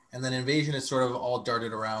And then Invasion is sort of all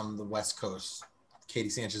darted around the West Coast. Katie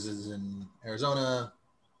Sanchez is in Arizona.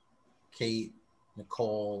 Kate,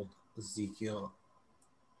 Nicole, Azalea.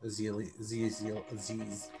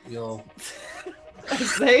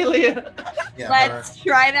 Yeah, Let's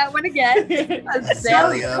try that one again.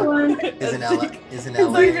 Azalea is in LA.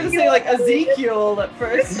 I thought you were gonna say like Ezekiel at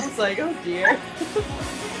first. I was like, oh dear.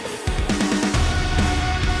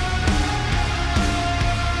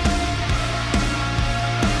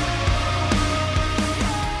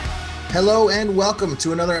 Hello and welcome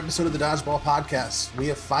to another episode of the Dodgeball Podcast. We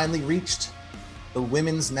have finally reached the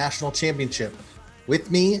Women's National Championship.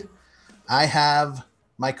 With me, I have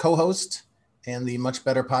my co-host and the much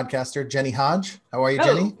better podcaster, Jenny Hodge. How are you,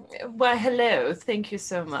 Jenny? Well, hello. Thank you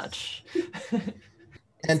so much.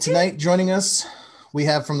 And tonight, joining us, we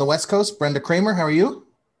have from the West Coast, Brenda Kramer. How are you?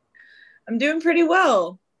 I'm doing pretty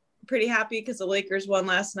well. Pretty happy because the Lakers won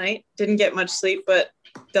last night. Didn't get much sleep, but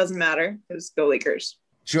doesn't matter because go Lakers.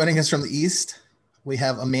 Joining us from the East, we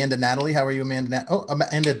have Amanda Natalie. How are you, Amanda?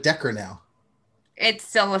 Amanda Decker now. It's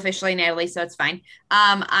still officially Natalie, so it's fine.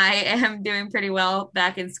 I am doing pretty well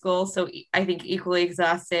back in school, so I think equally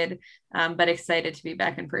exhausted, but excited to be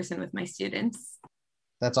back in person with my students.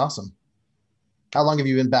 That's awesome. How long have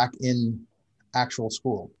you been back in actual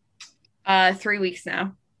school? 3 weeks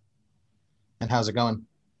now. And how's it going?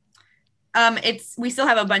 We still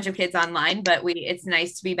have a bunch of kids online, but it's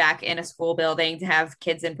nice to be back in a school building, to have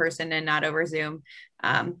kids in person and not over Zoom.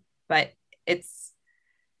 But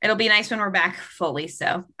it'll be nice when we're back fully.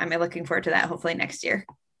 So I'm looking forward to that hopefully next year.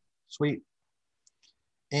 Sweet.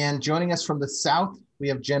 And joining us from the South, we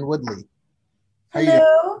have Jen Woodlee.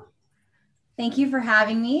 Hello. Thank you for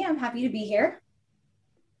having me. I'm happy to be here.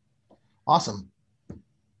 Awesome.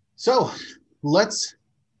 So let's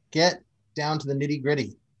get down to the nitty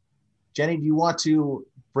gritty. Jenny, do you want to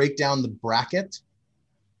break down the bracket?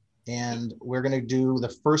 And we're going to do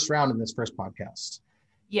the first round in this first podcast.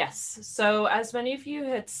 Yes. So as many of you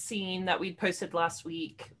had seen that we posted last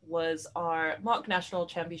week was our mock national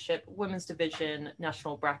championship women's division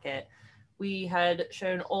national bracket. We had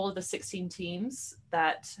shown all of the 16 teams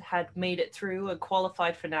that had made it through and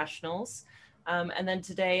qualified for nationals. And then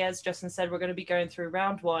today, as Justin said, we're going to be going through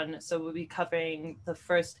round one. So we'll be covering the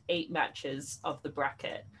first 8 matches of the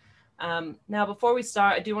bracket. Now, before we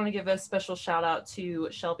start, I do want to give a special shout out to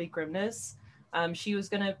Shelby Grimness. She was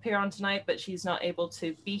going to appear on tonight, but she's not able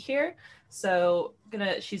to be here. So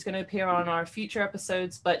she's going to appear on our future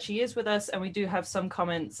episodes, but she is with us, and we do have some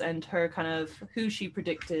comments and her kind of who she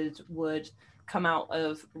predicted would come out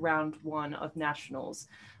of round one of nationals.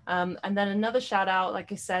 And then another shout out,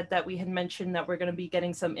 like I said, that we had mentioned that we're going to be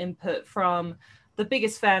getting some input from the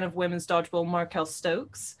biggest fan of women's dodgeball, Markel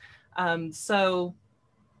Stokes. So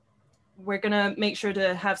we're going to make sure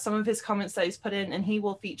to have some of his comments that he's put in, and he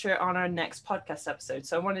will feature on our next podcast episode.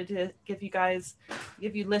 So I wanted to give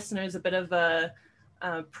you listeners a bit of a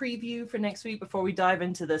preview for next week before we dive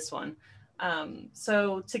into this one.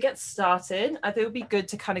 So to get started, I think it would be good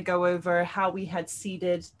to kind of go over how we had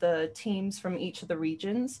seeded the teams from each of the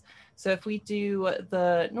regions. So if we do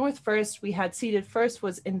the North first, we had seeded first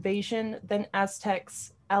was Invasion, then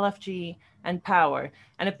Aztecs, LFG, and Power.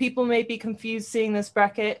 And if people may be confused seeing this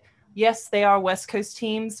bracket, yes, they are West Coast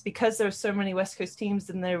teams. Because there are so many West Coast teams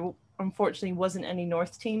and there unfortunately wasn't any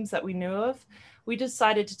North teams that we knew of, we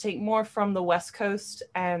decided to take more from the West Coast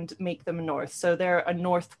and make them North. So they're a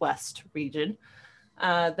Northwest region.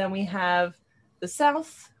 Then we have the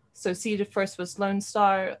South. So seeded first was Lone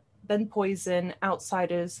Star, then Poison,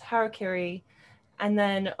 Outsiders, Harakiri. And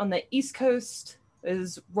then on the East Coast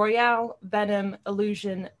is Royale, Venom,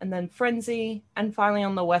 Illusion, and then Frenzy. And finally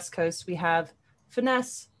on the West Coast, we have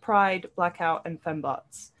Finesse, Pride, Blackout, and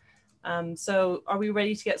Fembots. So are we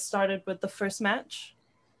ready to get started with the first match?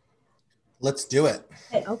 Let's do it.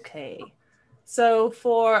 Okay. So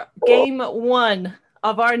for game one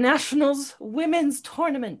of our Nationals Women's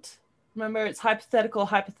Tournament, remember it's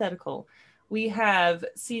hypothetical. We have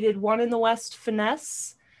seeded 1 in the West,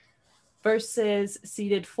 Finesse, versus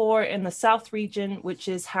seeded 4 in the South region, which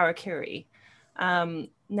is Harakiri.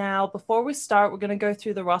 Now, before we start, we're going to go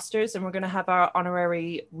through the rosters and we're going to have our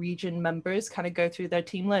honorary region members kind of go through their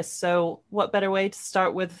team list. So what better way to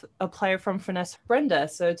start with a player from Finesse? Brenda,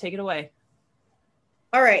 so take it away.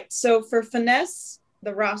 All right. So for Finesse,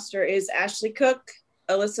 the roster is Ashley Cook,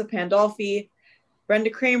 Alyssa Pandolfi, Brenda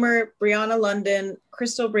Kramer, Brianna London,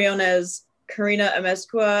 Crystal Briones, Karina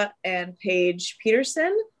Amezcua, and Paige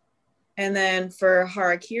Peterson. And then for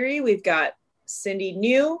Harakiri, we've got Cindy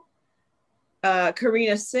New,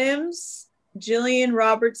 Karina Sims, Jillian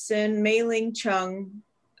Robertson, Mei Ling Chung,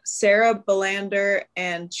 Sarah Belander,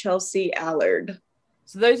 and Chelsea Allard.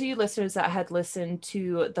 So those of you listeners that had listened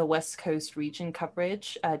to the West Coast region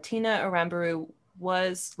coverage, Tina Aramburu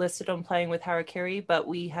was listed on playing with Harakiri, but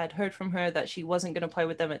we had heard from her that she wasn't going to play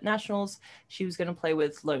with them at Nationals. She was going to play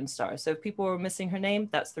with Lone Star. So if people were missing her name,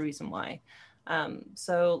 that's the reason why.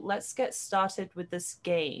 So let's get started with this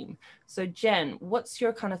game. So Jen, what's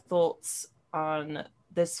your kind of thoughts on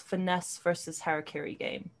this Finesse versus Harakiri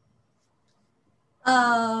game?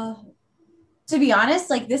 To be honest,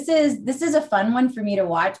 like this is a fun one for me to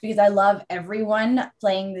watch because I love everyone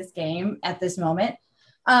playing this game at this moment.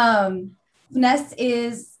 Finesse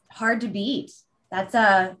is hard to beat. That's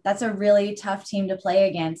a really tough team to play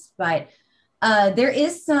against, but there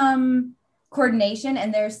is some coordination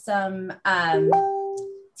and there's some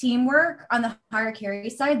teamwork on the Harakiri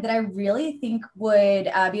side that I really think would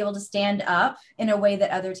be able to stand up in a way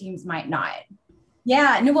that other teams might not.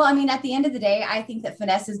 Yeah, no, well, I mean, at the end of the day, I think that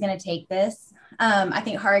Finesse is going to take this. I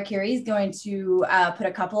think Harakiri is going to put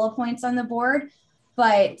a couple of points on the board,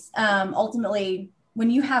 but ultimately, when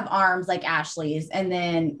you have arms like Ashley's, and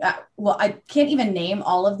then, well, I can't even name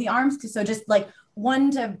all of the arms, so just like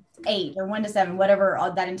 1 to 8 or 1 to 7, whatever,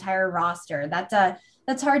 that entire roster,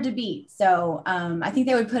 that's hard to beat. So I think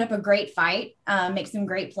they would put up a great fight, make some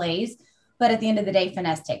great plays, but at the end of the day,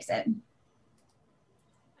 Finesse takes it.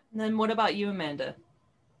 And then what about you, Amanda?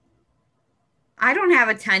 I don't have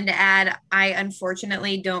a ton to add. I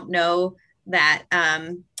unfortunately don't know that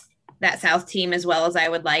that South team as well as I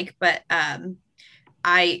would like, but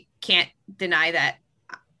I can't deny that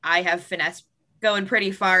I have Finesse going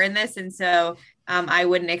pretty far in this, and so I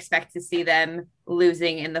wouldn't expect to see them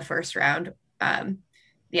losing in the first round.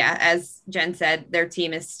 Yeah, as Jen said, their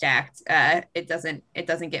team is stacked. It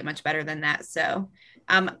doesn't get much better than that. So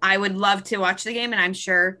I would love to watch the game, and I'm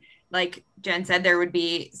sure, like Jen said, there would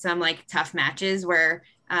be some like tough matches where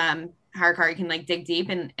Harakiri can like dig deep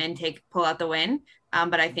and pull out the win.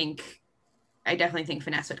 But I definitely think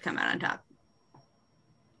Finesse would come out on top.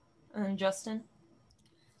 And Justin?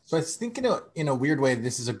 So I think in a weird way,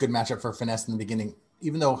 this is a good matchup for Finesse in the beginning,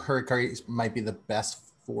 even though Harakiri might be the best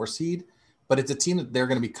 4 seed, but it's a team that they're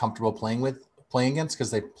going to be comfortable playing against because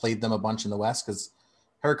they played them a bunch in the West, because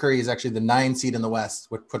Harakiri is actually the 9 seed in the West,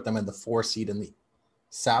 would put them in the 4 seed in the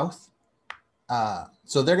South.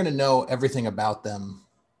 So they're going to know everything about them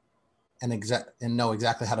and know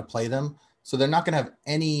exactly how to play them. So they're not going to have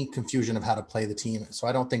any confusion of how to play the team. So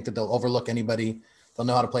I don't think that they'll overlook anybody. They'll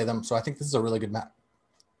know how to play them. So I think this is a really good match.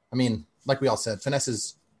 I mean, like we all said, Finesse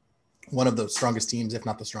is one of the strongest teams, if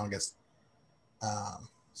not the strongest.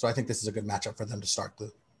 So I think this is a good matchup for them to start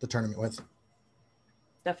the tournament with.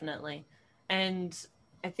 Definitely. And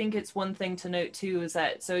I think it's one thing to note too is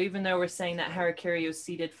that, so even though we're saying that Harakiri was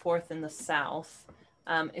seeded 4th in the South,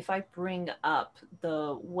 if I bring up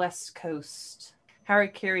the West Coast,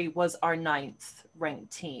 Harakiri was our 9th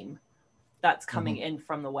ranked team that's coming in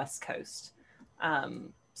from the West Coast.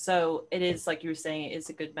 So it is, like you were saying, it is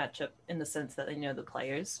a good matchup in the sense that they know the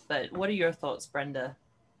players. But what are your thoughts, Brenda?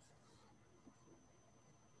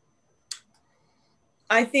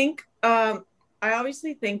 I think I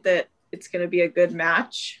obviously think that it's going to be a good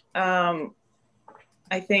match. I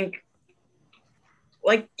think,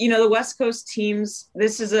 like, the West Coast teams,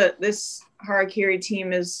 this Harakiri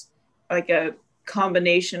team is like a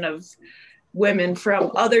combination of women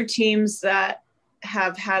from other teams that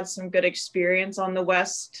have had some good experience on the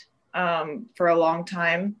West for a long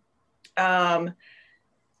time.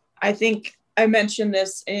 I think I mentioned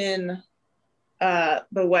this in the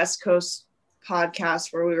West Coast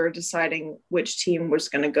podcast where we were deciding which team was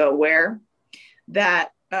going to go where,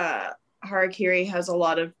 that Harakiri has a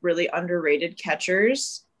lot of really underrated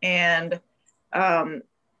catchers. And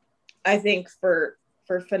I think for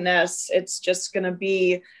Finesse, it's just going to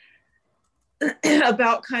be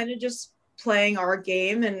about kind of just playing our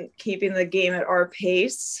game and keeping the game at our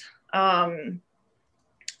pace, and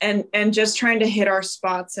just trying to hit our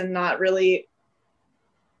spots and not really,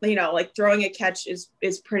 like throwing a catch is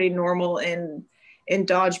pretty normal in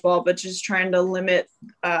dodgeball, but just trying to limit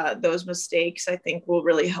those mistakes, I think, will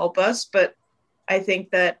really help us. But I think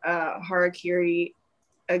that Harakiri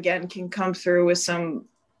again can come through with some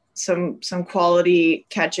quality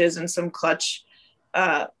catches and some clutch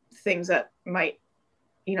things that might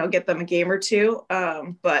get them a game or two.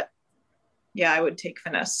 But yeah, I would take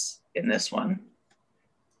Finesse in this one.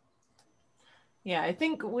 Yeah, I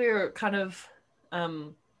think we're kind of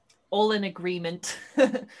all in agreement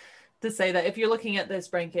to say that if you're looking at this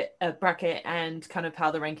bracket and kind of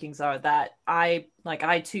how the rankings are, that I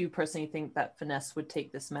too personally think that Finesse would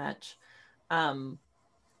take this match.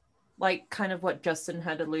 Like kind of what Justin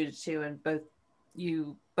had alluded to, and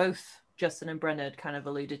both Justin and Brenda had kind of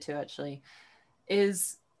alluded to, actually,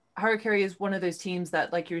 is Harakiri is one of those teams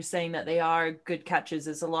that, like you're saying, that they are good catchers.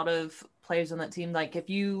 There's a lot of players on that team. Like if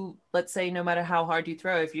you, let's say, no matter how hard you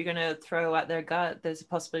throw, if you're going to throw at their gut, there's a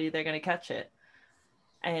possibility they're going to catch it.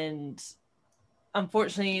 And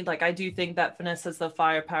unfortunately, like I do think that Finesse has the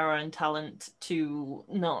firepower and talent to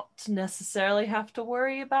not necessarily have to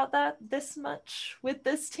worry about that this much with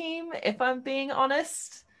this team, if I'm being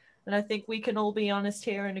honest. And I think we can all be honest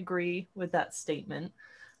here and agree with that statement.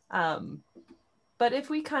 But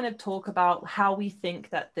if we kind of talk about how we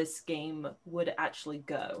think that this game would actually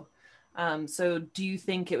go. So do you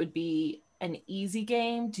think it would be an easy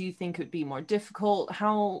game? Do you think it would be more difficult?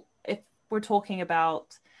 How, if we're talking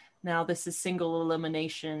about now this is single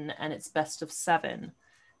elimination and it's best of 7,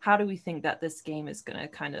 how do we think that this game is going to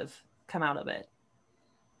kind of come out of it?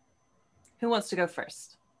 Who wants to go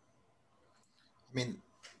first? I mean,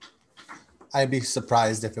 I'd be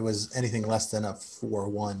surprised if it was anything less than a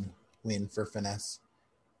 4-1 win for Finesse.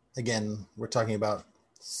 Again, we're talking about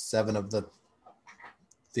 7 of the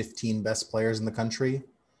 15 best players in the country,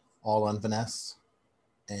 all on Finesse.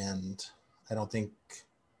 And I don't think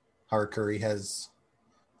Harakiri has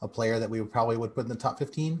a player that we probably would put in the top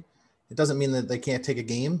 15. It doesn't mean that they can't take a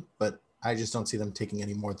game, but I just don't see them taking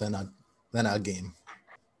any more than a game.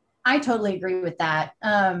 I totally agree with that.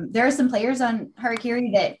 There are some players on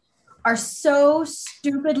Harakiri that are so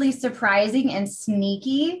stupidly surprising and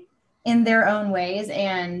sneaky in their own ways.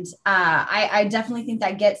 And I definitely think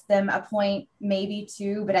that gets them a point, maybe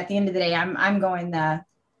 2, but at the end of the day, I'm going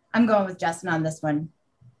with Justin on this one.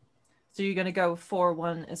 So you're going to go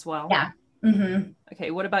 4-1 as well? Yeah. Mm-hmm. Okay.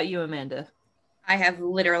 What about you, Amanda? I have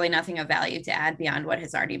literally nothing of value to add beyond what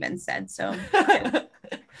has already been said. So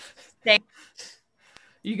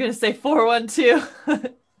you're going to say 4-1 too?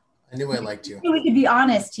 I knew I liked you. We could be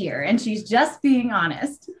honest here, and she's just being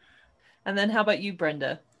honest. And then how about you,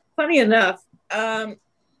 Brenda? Funny enough,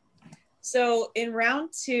 so in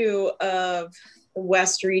round 2 of the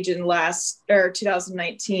West region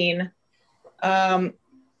 2019, I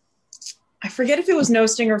forget if it was no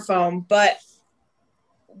stinger foam, but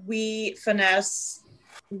we Finesse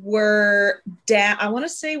were down. I want to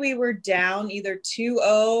say we were down either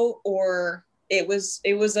 2-0 or it was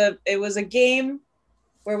a game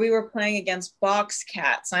where we were playing against Box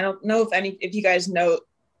Cats. I don't know if you guys know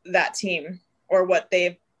that team or what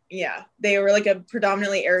they were like a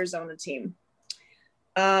predominantly Arizona team.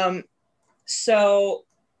 So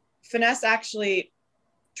Finesse actually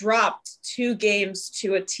dropped 2 games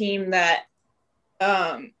to a team that,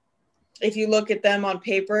 if you look at them on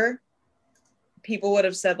paper, people would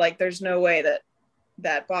have said like, there's no way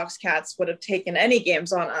that Box Cats would have taken any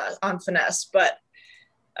games on Finesse, but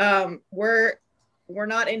we're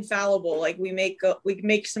not infallible. Like we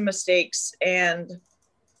make some mistakes and,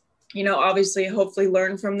 obviously hopefully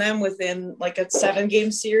learn from them within like a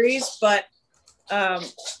 7-game series. But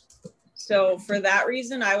so for that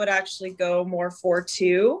reason, I would actually go more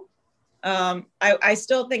 4-2. I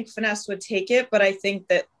still think Finesse would take it, but I think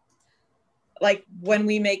that like when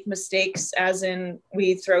we make mistakes, as in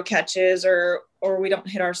we throw catches or we don't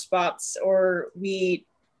hit our spots or we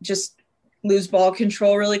just lose ball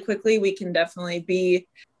control really quickly, we can definitely be,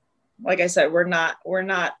 like I said, we're not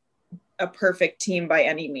a perfect team by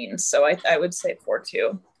any means. So I would say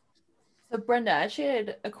 4-2. So Brenda, I actually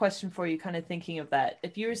had a question for you, kind of thinking of that.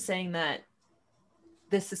 If you were saying that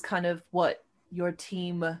this is kind of what your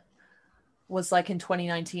team was like in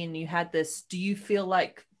 2019, you had this, do you feel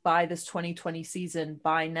like by this 2020 season,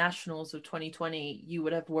 by nationals of 2020, you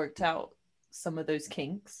would have worked out some of those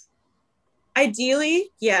kinks?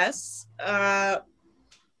 Ideally, yes.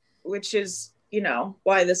 Which is,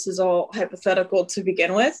 why this is all hypothetical to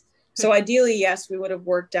begin with. So ideally, yes, we would have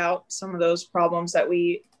worked out some of those problems that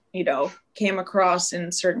we, came across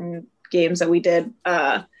in certain games that we didn't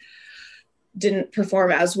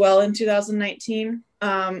perform as well in 2019.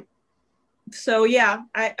 So yeah,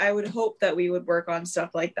 I would hope that we would work on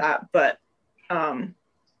stuff like that. But,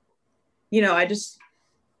 I just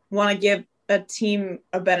want to give a team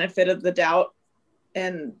a benefit of the doubt,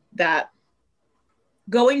 and that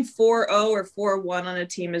going 4-0 or 4-1 on a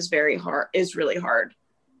team is really hard.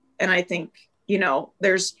 And I think,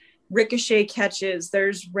 there's ricochet catches,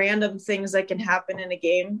 there's random things that can happen in a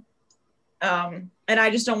game. And I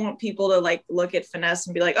just don't want people to like look at Finesse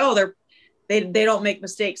and be like, oh, they don't make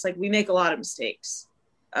mistakes. Like we make a lot of mistakes,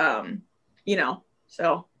 so.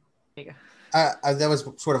 That was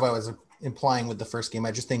sort of what I was implying with the first game.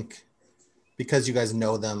 I just think because you guys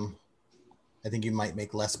know them, I think you might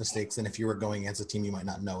make less mistakes than if you were going against a team you might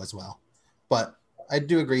not know as well. But I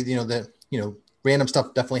do agree, that, random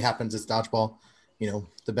stuff definitely happens. It's dodgeball.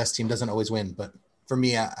 The best team doesn't always win, but for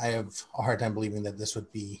me, I have a hard time believing that this would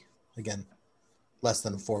be, again, less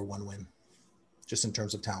than a 4-1 win, just in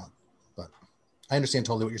terms of talent. But I understand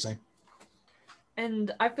totally what you're saying.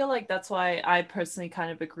 And I feel like that's why I personally kind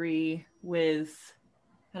of agree with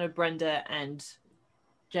kind of Brenda and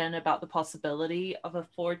Jen about the possibility of a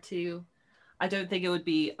 4-2. I don't think it would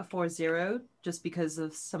be a 4-0 just because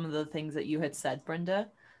of some of the things that you had said, Brenda.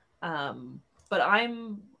 But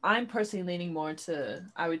I'm personally leaning more to,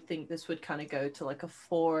 I would think this would kind of go to like a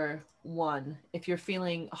 4-1. If you're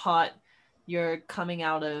feeling hot, you're coming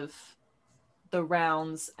out of the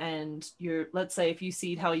rounds and you're, let's say if you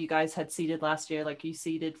seed how you guys had seeded last year, like you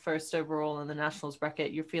seeded first overall in the Nationals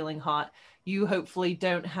bracket, you're feeling hot. You hopefully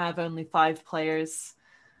don't have only 5 players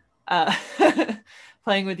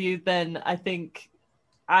playing with you, then I think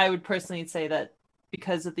I would personally say that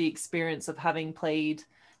because of the experience of having played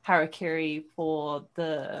Harakiri for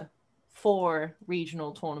the 4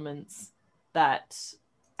 regional tournaments, that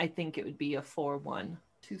I think it would be a 4-1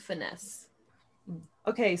 to Finesse.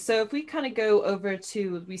 Okay, so if we kind of go over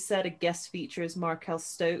to, we said a guest feature is Markel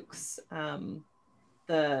Stokes,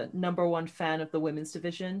 the #1 fan of the women's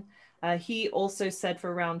division. He also said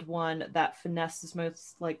for round 1 that Finesse is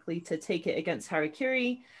most likely to take it against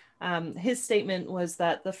Harakiri. His statement was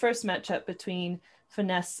that the first matchup between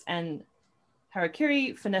Finesse and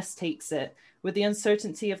Harakiri, Finesse takes it. With the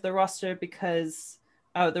uncertainty of the roster because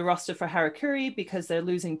the roster for Harakiri, because they're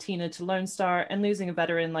losing Tina to Lone Star, and losing a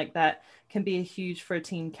veteran like that can be huge for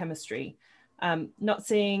team chemistry. Not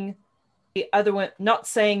saying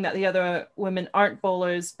that the other women aren't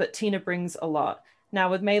bowlers, but Tina brings a lot. Now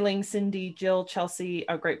with Mei Ling, Cindy, Jill, Chelsea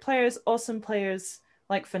are great players. Awesome players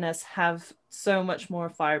like Finesse have so much more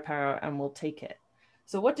firepower and will take it.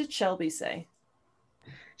 So what did Shelby say?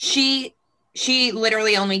 She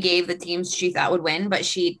literally only gave the teams she thought would win, but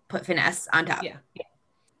she put Finesse on top. Yeah.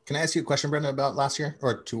 Can I ask you a question, Brenda, about last year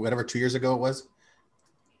or 2 years ago it was?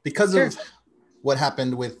 Because Sure. of what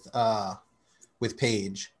happened with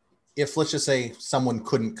Paige, if let's just say someone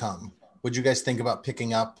couldn't come, would you guys think about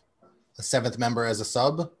picking up a 7th member as a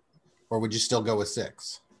sub, or would you still go with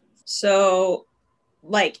 6? So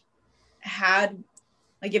if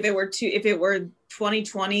it were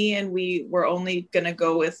 2020 and we were only going to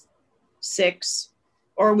go with 6,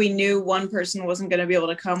 or we knew one person wasn't going to be able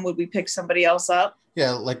to come, would we pick somebody else up?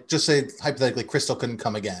 Yeah, like just say hypothetically Crystal couldn't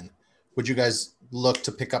come again. Would you guys look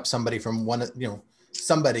to pick up somebody from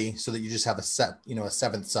somebody so that you just have a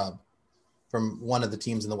 7th sub from one of the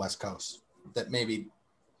teams in the West Coast that maybe,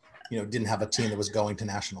 didn't have a team that was going to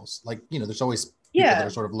nationals? Like, there's always people that are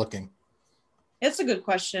sort of looking. It's a good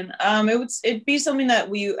question. It'd be something that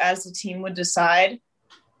we as a team would decide,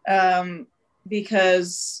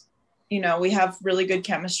 because, we have really good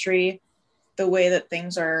chemistry the way that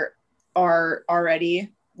things are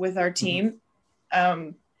already with our team.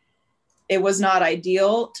 Mm-hmm. It was not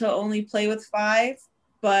ideal to only play with 5,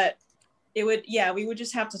 but we would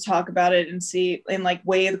just have to talk about it and see and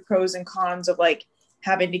weigh the pros and cons of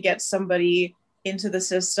having to get somebody into the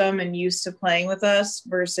system and used to playing with us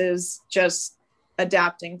versus just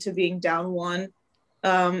adapting to being down 1.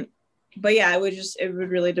 But yeah, it would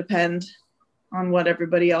really depend on what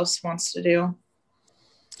everybody else wants to do.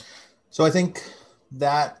 So I think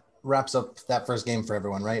that wraps up that first game for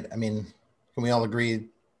everyone, right? I mean, can we all agree?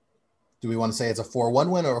 Do we want to say it's a 4-1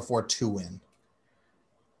 win or a 4-2 win?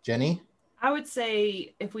 Jenny? I would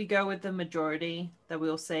say if we go with the majority, that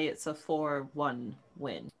we'll say it's a 4-1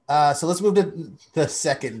 win. So let's move to the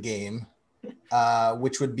second game,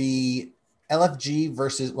 which would be LFG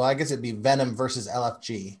versus, well, I guess it'd be Venom versus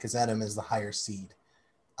LFG because Venom is the higher seed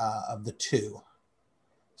of the 2.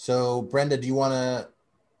 So Brenda, do you want to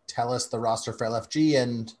tell us the roster for LFG,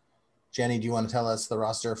 and Jenny, do you want to tell us the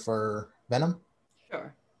roster for Venom?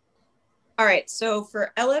 Sure. All right. So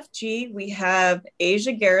for LFG, we have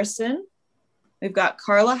Asia Garrison. We've got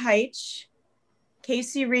Carla Heitch,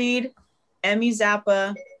 Casey Reed, Emmy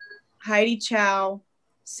Zappa, Heidi Chow,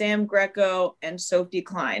 Sam Greco, and Sophie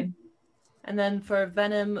Klein. And then for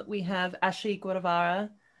Venom, we have Ashley Guevara,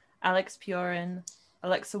 Alex Purin,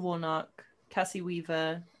 Alexa Warnock, Cassie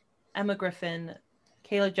Weaver, Emma Griffin,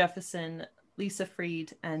 Kayla Jefferson, Lisa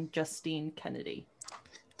Freed, and Justine Kennedy.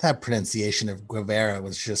 That pronunciation of Guevara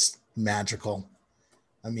was just magical.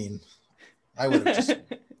 I mean, I would have just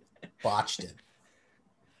botched it.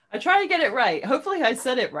 I try to get it right. Hopefully I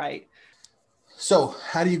said it right. So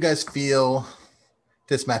how do you guys feel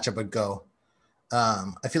this matchup would go?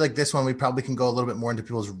 I feel like this one, we probably can go a little bit more into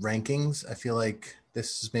people's rankings. I feel like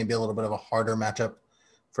this is maybe a little bit of a harder matchup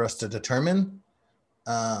for us to determine.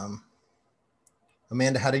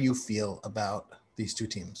 Amanda, how do you feel about these 2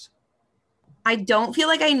 teams? I don't feel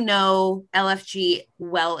like I know LFG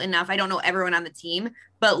well enough. I don't know everyone on the team,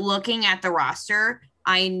 but looking at the roster,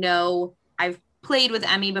 I know I've played with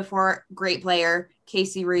Emmy before, great player.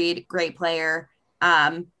 Casey Reed, great player.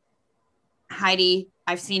 Heidi,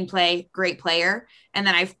 I've seen play, great player. And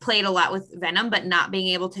then I've played a lot with Venom, but not being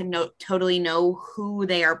able to totally know who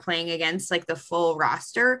they are playing against, like the full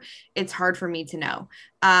roster, it's hard for me to know.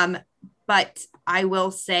 But I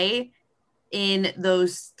will say, in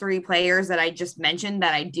those 3 players that I just mentioned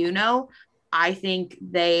that I do know, I think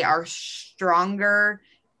they are stronger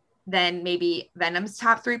than maybe Venom's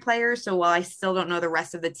top 3 players. So while I still don't know the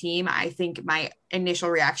rest of the team, I think my initial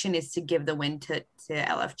reaction is to give the win to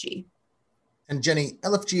LFG. And Jenny,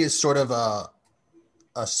 LFG is sort of a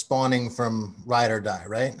spawning from Ride or Die,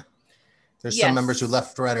 right? There's some members who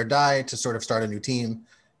left Ride or Die to sort of start a new team.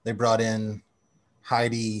 They brought in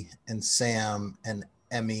Heidi and Sam and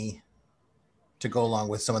Emmy to go along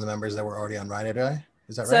with some of the members that were already on Ride or Die.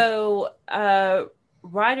 Is that right? So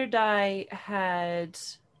Ride or Die had,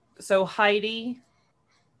 so Heidi,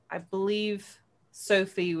 I believe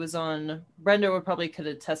Sophie was on, Brenda would probably could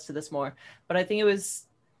attest to this more, but I think it was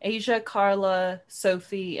Asia, Carla,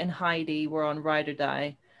 Sophie, and Heidi were on Ride or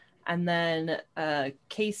Die. And then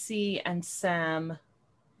Casey and Sam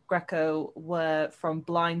Greco were from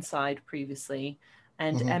Blindside previously.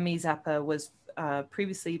 And Emmy Zappa was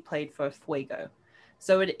previously played for Fuego.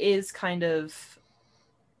 So it is kind of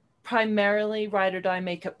primarily Ride or Die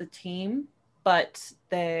make up the team, but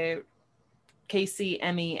they're Casey,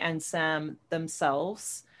 Emmy, and Sam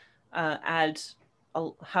themselves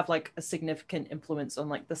have like a significant influence on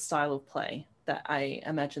like the style of play that I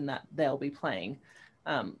imagine that they'll be playing.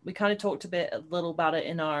 We kind of talked a little about it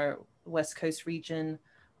in our West Coast region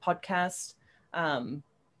podcast.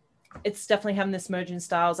 It's definitely having this merging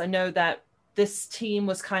styles. I know that this team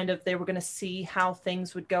was kind of, they were going to see how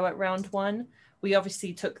things would go at round 1. We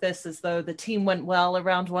obviously took this as though the team went well at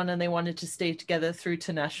round 1 and they wanted to stay together through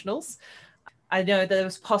to nationals. I know there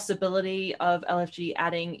was possibility of LFG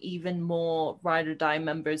adding even more Ride or Die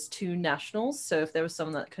members to nationals. So if there was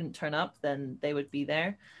someone that couldn't turn up, then they would be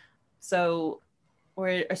there. So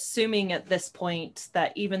we're assuming at this point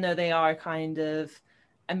that even though they are kind of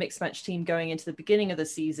a mixed match team going into the beginning of the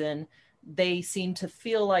season, they seem to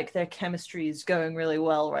feel like their chemistry is going really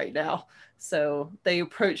well right now. So they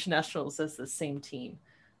approach nationals as the same team.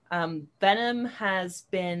 Venom has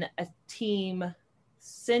been a team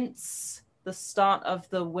since the start of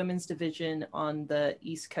the women's division on the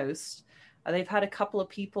East Coast. They've had a couple of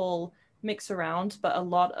people mix around, but a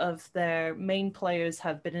lot of their main players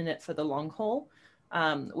have been in it for the long haul,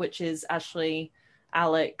 which is Ashley,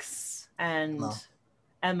 Alex, and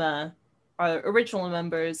Emma are original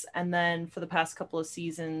members. And then for the past couple of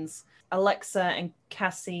seasons, Alexa and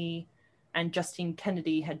Cassie and Justine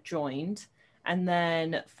Kennedy had joined. And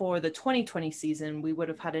then for the 2020 season, we would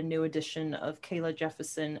have had a new addition of Kayla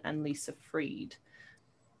Jefferson and Lisa Freed.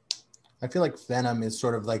 I feel like Venom is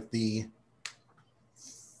sort of like the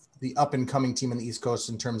up and coming team in the East Coast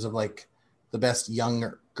in terms of like the best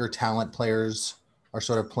younger talent players are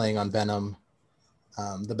sort of playing on Venom.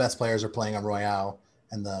 The best players are playing on Royale,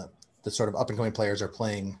 and the sort of up and coming players are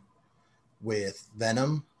playing with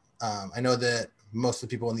Venom. I know that most of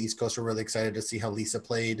the people on the East Coast are really excited to see how Lisa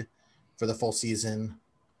played for the full season.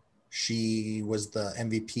 She was the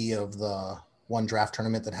MVP of the one draft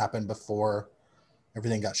tournament that happened before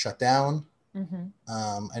everything got shut down.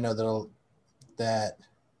 I know that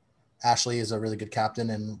Ashley is a really good captain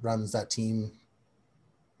and runs that team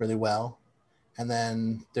really well. And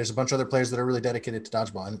then there's a bunch of other players that are really dedicated to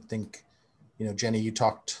dodgeball. I think, Jenny, you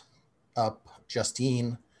talked up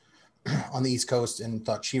Justine on the East Coast and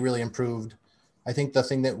thought she really improved. I think the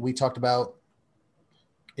thing that we talked about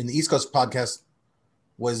in the East Coast podcast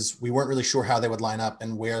was we weren't really sure how they would line up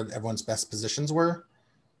and where everyone's best positions were.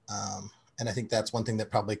 And I think that's one thing that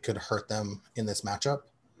probably could hurt them in this matchup,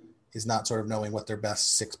 is not sort of knowing what their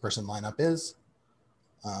best 6-person lineup is.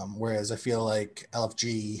 Whereas I feel like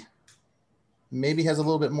LFG maybe has a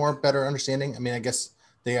little bit more better understanding. I mean, I guess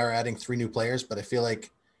they are adding 3 new players, but I feel like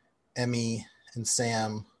Emmy and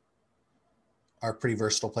Sam are pretty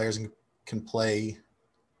versatile players and can play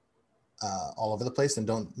all over the place and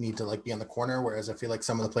don't need to like be on the corner. Whereas I feel like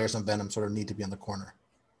some of the players on Venom sort of need to be on the corner.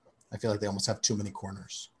 I feel like they almost have too many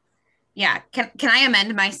corners. Yeah. Can I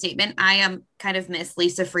amend my statement? I kind of miss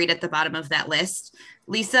Lisa Freed at the bottom of that list.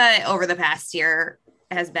 Lisa over the past year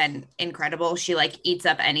has been incredible. She like eats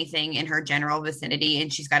up anything in her general vicinity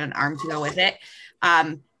and she's got an arm to go with it.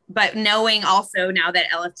 But knowing also now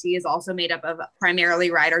that LFG is also made up of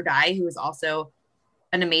primarily Ride or Die, who is also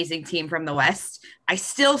an amazing team from the West, I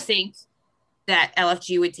still think that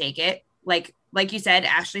LFG would take it. like you said,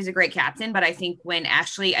 Ashley's a great captain, but I think if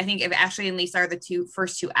Ashley and Lisa are the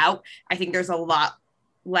first two out, I think there's a lot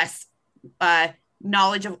less a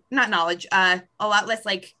lot less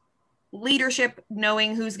like leadership,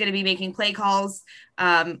 knowing who's going to be making play calls.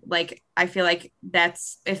 Like I feel like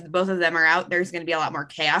that's, if both of them are out, there's going to be a lot more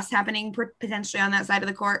chaos happening potentially on that side of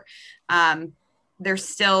the court. There's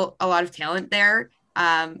still a lot of talent there.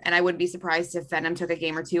 And I wouldn't be surprised if Venom took a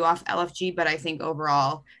game or two off LFG, but I think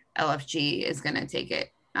overall LFG is going to take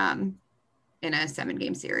it in a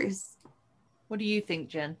 7-game series. What do you think,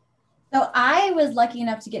 Jen? So I was lucky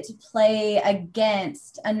enough to get to play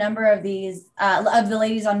against a number of these of the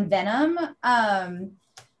ladies on Venom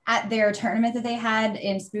at their tournament that they had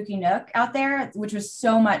in Spooky Nook out there, which was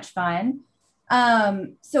so much fun.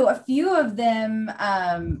 So a few of them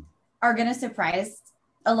are going to surprise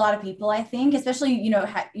a lot of people, I think, especially,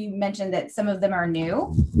 you mentioned that some of them are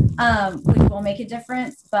new, which will make a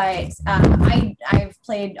difference. But I've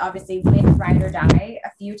played obviously with Ride or Die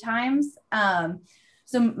a few times.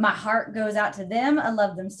 So my heart goes out to them. I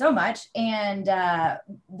love them so much. And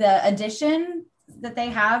the addition that they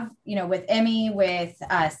have, with Emmy, with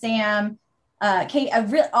Sam, Kate,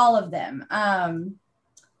 all of them.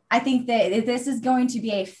 I think that this is going to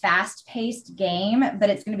be a fast-paced game, but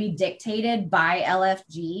it's going to be dictated by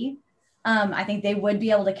LFG. I think they would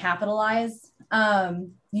be able to capitalize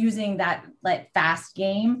using that fast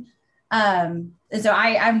game. So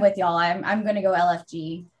I'm with y'all. I'm going to go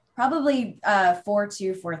LFG. Probably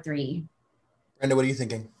 4-2, 4-3. Brenda, what are you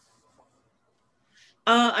thinking?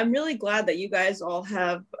 I'm really glad that you guys all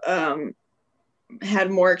have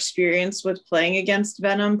had more experience with playing against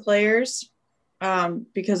Venom players,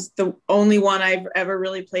 because the only one I've ever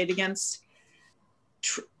really played against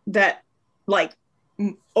that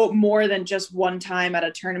more than just one time at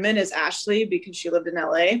a tournament is Ashley, because she lived in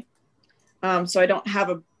LA. So I don't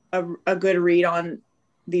have a good read on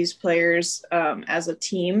these players as a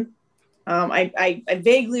team. I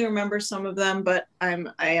vaguely remember some of them, but I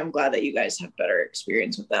am glad that you guys have better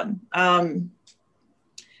experience with them. I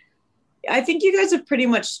think you guys have pretty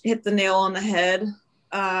much hit the nail on the head.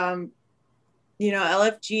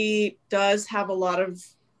 LFG does have a lot of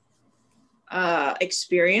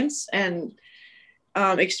experience, and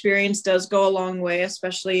experience does go a long way,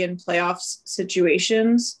 especially in playoffs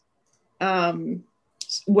situations,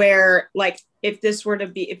 where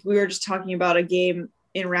if we were just talking about a game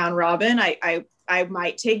in round robin, I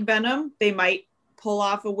might take Venom. They might pull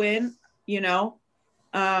off a win, in a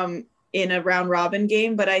round robin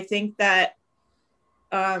game. But I think that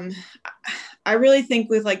I really think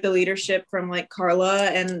with the leadership from Carla,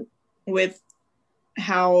 and with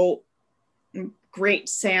how great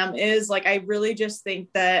Sam is, I really just think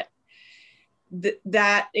that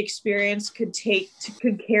that experience could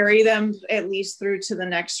carry them at least through to the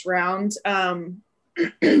next round.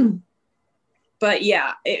 But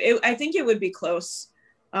yeah, I think it would be close.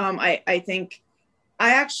 I think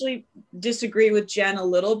I actually disagree with Jen a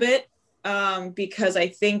little bit, because I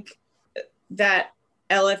think that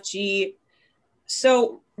LFG,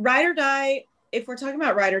 so Ride or Die, if we're talking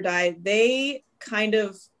about Ride or Die, they kind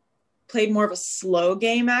of played more of a slow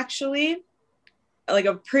game, actually.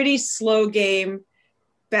 A pretty slow game,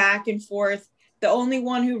 back and forth. The only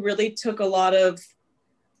one who really took a lot of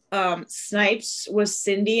snipes was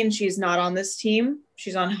Cindy, and she's not on this team.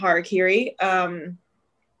 She's on Harakiri. And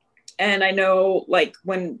I know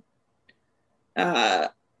when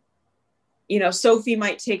Sophie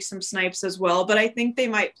might take some snipes as well, but I think they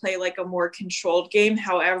might play a more controlled game.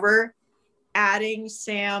 However, adding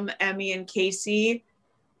Sam, Emmy, and Casey,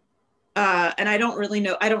 and I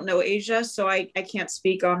don't know Asia, so I can't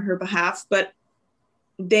speak on her behalf, but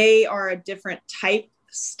they are a different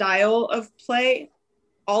style of play.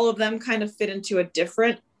 All of them kind of fit into a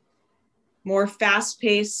different, more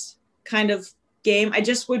fast-paced kind of game. I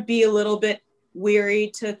just would be a little bit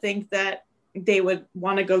weary to think that they would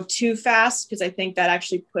want to go too fast, because I think that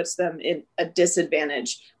actually puts them in a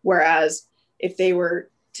disadvantage. Whereas if they were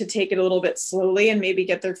to take it a little bit slowly and maybe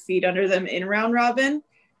get their feet under them in round robin,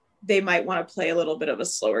 they might want to play a little bit of a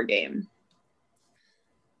slower game.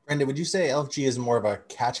 Brenda, would you say LFG is more of a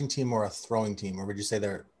catching team or a throwing team, or would you say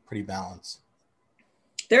they're pretty balanced?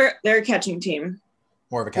 They're a catching team.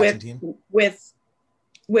 More of a catching team?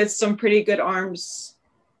 With some pretty good arms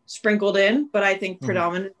sprinkled in, but I think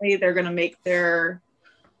predominantly they're going to make their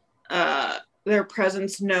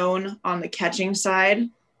presence known on the catching side.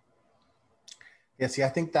 Yeah, see, I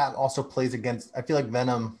think that also plays against, I feel like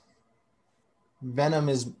Venom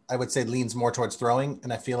is, I would say, leans more towards throwing,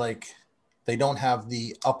 and I feel like they don't have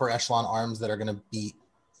the upper echelon arms that are going to beat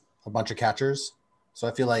a bunch of catchers. So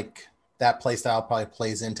I feel like that play style probably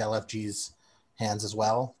plays into LFG's hands as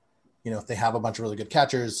well. You know, if they have a bunch of really good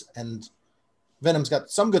catchers, and Venom's got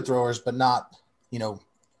some good throwers, but not, you know,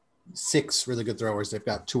 6 really good throwers. They've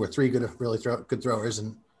got 2 or 3 good throwers,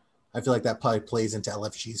 and I feel like that probably plays into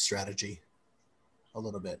LFG's strategy a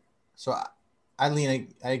little bit. So I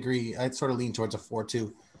agree. I sort of lean towards a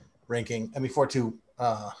 4-2 ranking. 4-2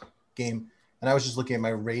 game. And I was just looking at my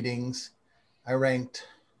ratings. I ranked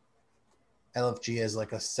LFG as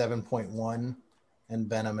like a 7.1 and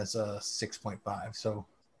Venom as a 6.5. So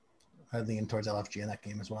I lean towards LFG in that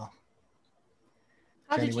game as well.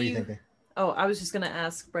 Jenny, what are you thinking? Oh, I was just going to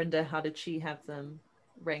ask Brenda, how did she have them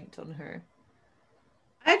ranked on her?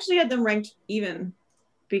 I actually had them ranked even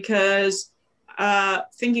because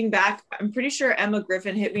thinking back, I'm pretty sure Emma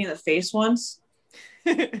Griffin hit me in the face once.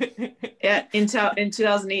 Yeah, in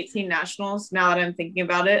 2018 Nationals, now that I'm thinking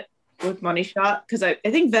about it, with Money Shot, because I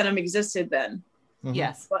think Venom existed then. Mm-hmm.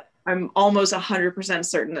 Yes. But I'm almost 100%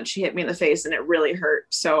 certain that she hit me in the face and it really hurt.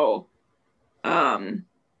 So, and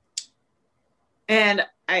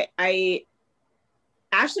I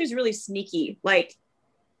Ashley's really sneaky. Like,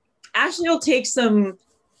 Ashley will take some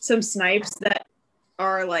snipes that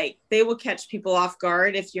are like, they will catch people off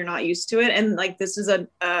guard if you're not used to it. And like, this is an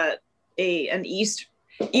East,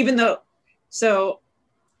 even though, so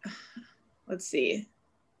let's see.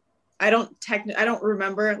 I don't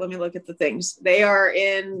remember. Let me look at the things. They are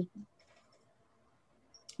in,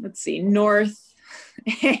 let's see, North,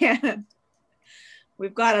 and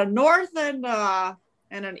we've got a North and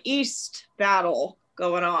an East battle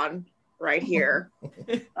going on right here.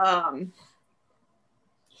 I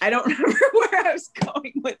don't remember where I was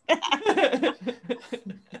going with that.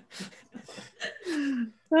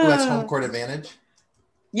 Well, that's home court advantage.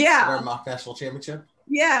 Yeah. Our mock national championship.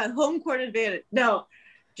 Yeah, home court advantage. No,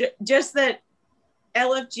 just that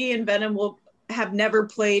LFG and Venom will have never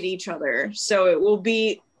played each other, so it will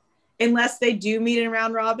be, unless they do meet in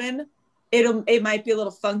round robin, it might be a little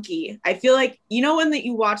funky. I feel like, you know, when that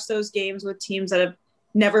you watch those games with teams that have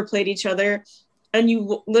never played each other, and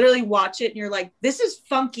you literally watch it and you're like, this is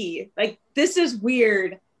funky, like this is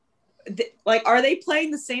weird. Like, are they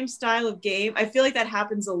playing the same style of game? I feel like that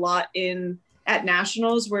happens a lot at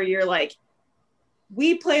nationals, where you're like,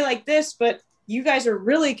 we play like this, but you guys are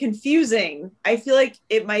really confusing. I feel like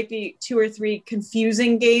it might be 2 or 3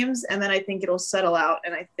 confusing games, and then I think it'll settle out.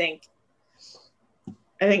 And I think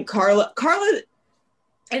Carla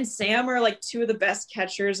and Sam are like 2 of the best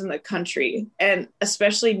catchers in the country, and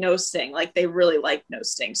especially no sting. Like, they really like no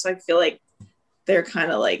sting. So I feel like they're kind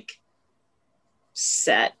of like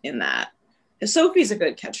set in that. And Sophie's a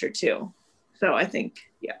good catcher too. So I think,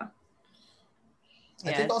 yeah.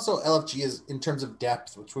 I think also LFG is, in terms of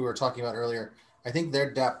depth, which we were talking about earlier, I think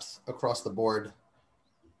their depth across the board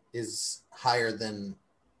is higher than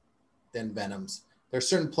Venom's. There are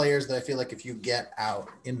certain players that I feel like if you get out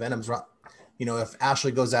in Venom's, you know, if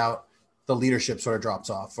Ashley goes out, the leadership sort of drops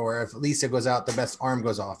off, or if Lisa goes out, the best arm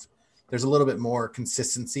goes off. There's a little bit more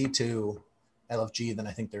consistency to LFG than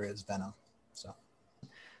I think there is Venom.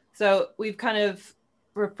 So we've kind of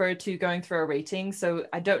referred to going through our ratings. So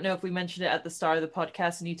I don't know if we mentioned it at the start of the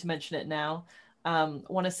podcast. I need to mention it now. I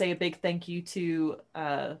want to say a big thank you to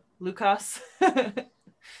Lucas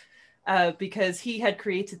because he had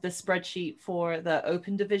created this spreadsheet for the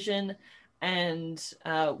open division. And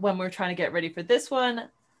when we're trying to get ready for this one,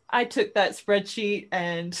 I took that spreadsheet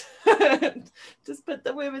and just put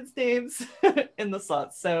the women's names in the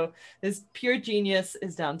slots. So his pure genius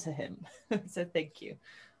is down to him. So thank you.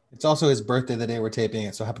 It's also his birthday the day we're taping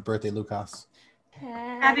it, so happy birthday, Lucas.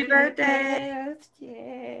 Happy birthday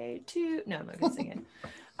to... No, I'm not going to sing it.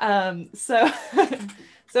 So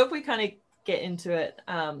if we kind of get into it,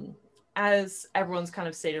 as everyone's kind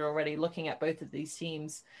of stated already, looking at both of these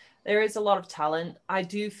teams, there is a lot of talent. I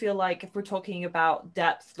do feel like if we're talking about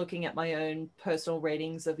depth, looking at my own personal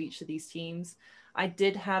ratings of each of these teams, I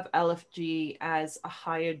did have LFG as a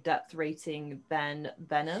higher depth rating than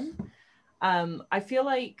Venom. I feel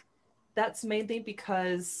like that's mainly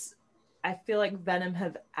because I feel like Venom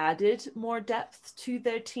have added more depth to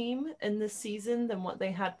their team in this season than what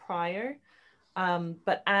they had prior.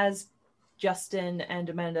 But as Justin and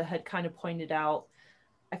Amanda had kind of pointed out,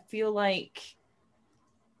 I feel like,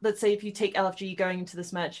 let's say if you take LFG going into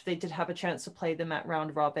this match, they did have a chance to play them at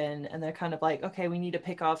round robin, and they're kind of like, okay, we need to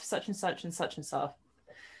pick off such and such and such and such.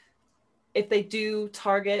 If they do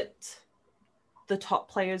target the top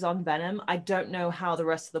players on Venom, I don't know how the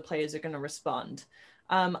rest of the players are going to respond.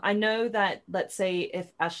 I know that, let's say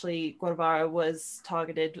if Ashley Guevara was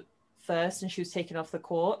targeted first and she was taken off the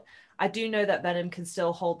court. I do know that Venom can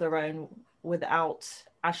still hold their own without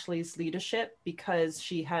Ashley's leadership because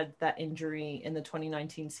she had that injury in the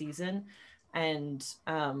 2019 season and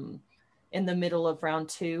in the middle of round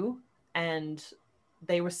 2, and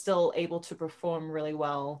they were still able to perform really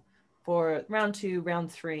well for round 2,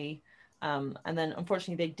 round 3. And then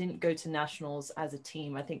unfortunately they didn't go to nationals as a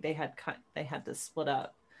team. I think they had to split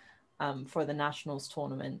up for the nationals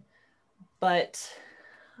tournament. But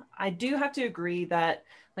I do have to agree that,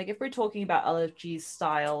 like, if we're talking about LFG's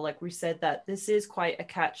style, like we said, that this is quite a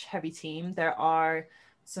catch heavy team. There are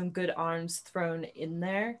some good arms thrown in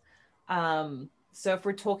there. So if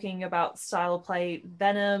we're talking about style of play,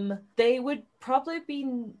 Venom, they would probably be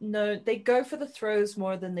known, they go for the throws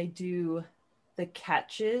more than they do the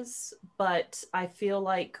catches. But I feel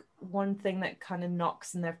like one thing that kind of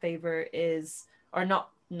knocks in their favor is, or not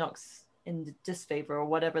knocks in disfavor, or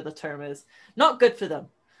whatever the term is, not good for them.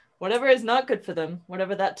 Whatever is not good for them,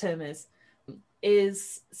 whatever that term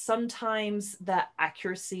is sometimes that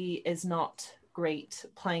accuracy is not great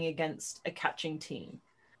playing against a catching team.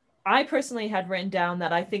 I personally had written down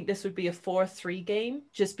that I think this would be a 4-3 game,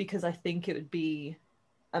 just because I think it would be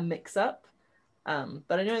a mix-up.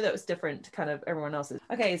 But I know that was different to kind of everyone else's.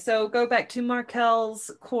 Okay, so go back to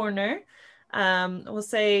Markel's corner. We'll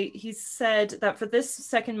say he said that for this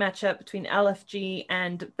second matchup between LFG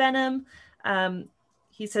and Venom,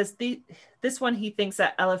 he says this one he thinks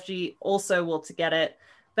that LFG also will to get it.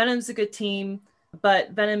 Venom's a good team,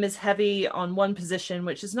 but Venom is heavy on one position,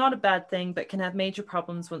 which is not a bad thing, but can have major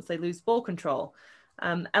problems once they lose ball control.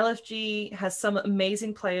 LFG has some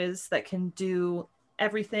amazing players that can do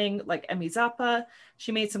everything, like Emi Zappa.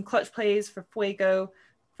 She made some clutch plays for Fuego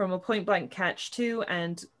from a point blank catch too,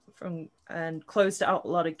 and closed out a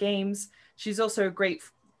lot of games. She's also a great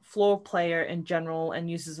floor player in general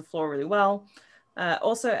and uses the floor really well.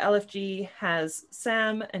 Also, LFG has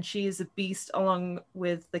Sam, and she is a beast along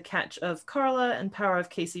with the catch of Carla and power of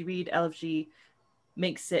Casey Reed. LFG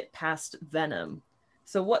makes it past Venom.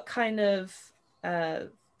 So what kind of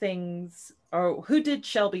things, or who did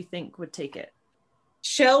Shelby think would take it?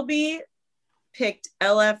 Shelby picked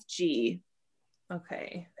LFG.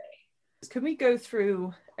 Okay. Can we go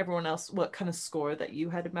through everyone else, what kind of score that you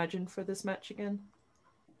had imagined for this match again?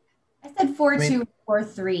 I said 4-2,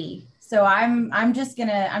 4-3. So I'm just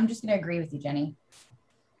gonna agree with you, Jenny.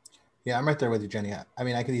 Yeah, I'm right there with you, Jenny. I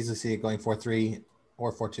mean, I could easily see it going 4-3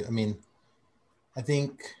 or 4-2. I mean, I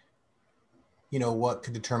think, what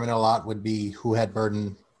could determine a lot would be who had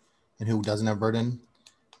burden and who doesn't have burden.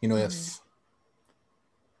 If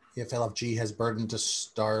LFG has burden to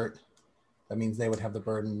start, that means they would have the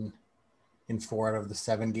burden in 4 out of the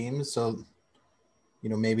 7 games. So,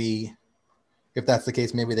 maybe if that's the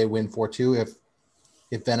case, maybe they win 4-2.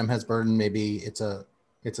 If Venom has burden, maybe it's a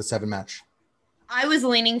 7 match. I was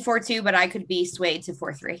leaning 4-2, but I could be swayed to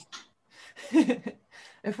 4-3.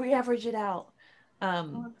 If we average it out.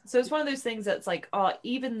 So it's one of those things that's like,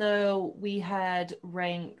 even though we had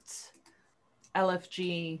ranked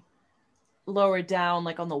LFG lower down,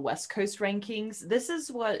 like on the West Coast rankings, this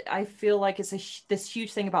is what I feel like is this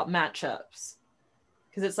huge thing about matchups.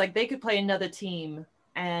 Because it's like they could play another team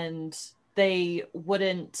and they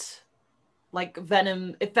wouldn't, like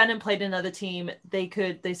Venom, if Venom played another team,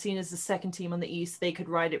 they're seen as the second team on the East, they could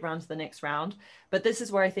ride it round to the next round. But this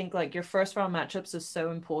is where I think like your first round matchups are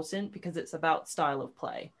so important because it's about style of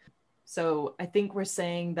play. So I think we're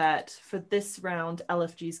saying that for this round,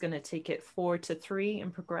 LFG is going to take it 4-3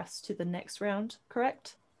 and progress to the next round,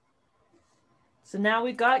 correct? So now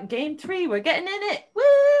we've got game 3. We're getting in it.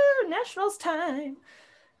 Woo! Nationals time.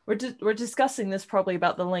 We're discussing this probably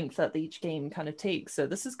about the length that each game kind of takes. So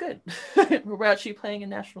this is good. We're actually playing a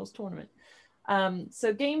nationals tournament.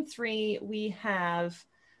 So game 3, we have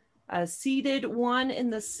a seeded 1 in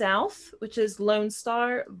the South, which is Lone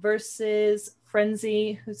Star versus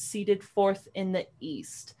Frenzy, who's seeded 4th in the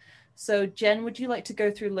East. So Jen, would you like to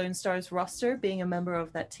go through Lone Star's roster, being a member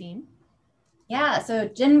of that team? Yeah, so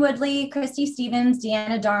Jen Woodlee, Christy Stevens,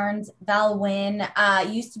 Deanna Darnes, Val Wynn,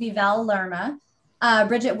 used to be Val Lerma,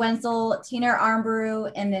 Bridget Wenzel, Tina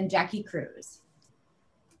Armbrew, and then Jackie Cruz.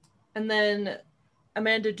 And then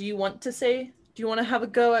Amanda, do you want to have a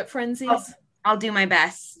go at Frenzies? I'll do my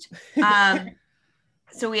best.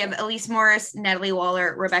 So we have Elise Morris, Natalie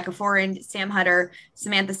Waller, Rebecca Foran, Sam Hutter,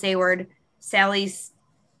 Samantha Sayward, Sally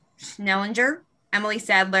Snellinger, Emily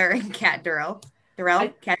Sadler, and Kat Durrell.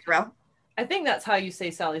 Kat Durrell. I think that's how you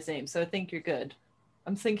say Sally's name, so I think you're good.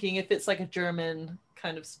 I'm thinking if it's like a German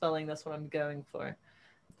kind of spelling, that's what I'm going for.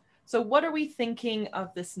 So what are we thinking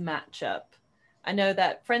of this matchup? I know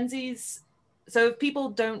that Frenzies, so if people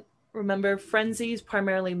don't remember, Frenzy is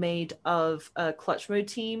primarily made of a clutch mode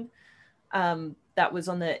team that was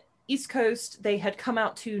on the East Coast. They had come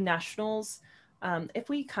out to nationals. If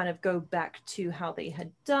we kind of go back to how they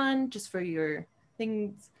had done, just for your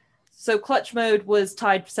things. So clutch mode was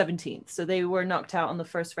tied 17th. So they were knocked out on the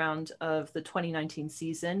first round of the 2019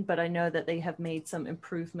 season, but I know that they have made some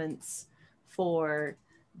improvements for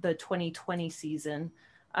the 2020 season.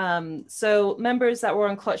 So members that were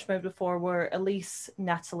on clutch mode before were Elise,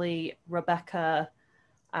 Natalie, Rebecca,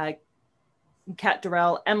 Kat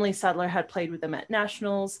Durrell, Emily Sadler had played with them at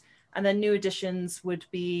nationals. And then new additions would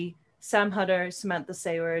be Sam Hutter, Samantha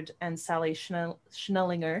Sayward, and Sally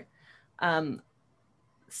Schnellinger.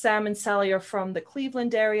 Sam and Sally are from the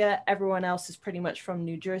Cleveland area. Everyone else is pretty much from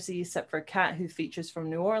New Jersey, except for Kat, who features from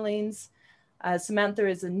New Orleans. Samantha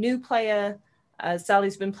is a new player.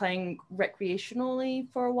 Sally's been playing recreationally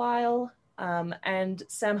for a while. And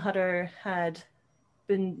Sam Hutter had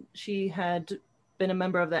been a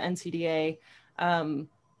member of the NCDA,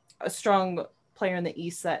 a strong player in the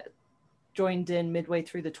East that joined in midway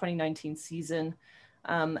through the 2019 season.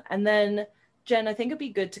 And then Jen, I think it'd be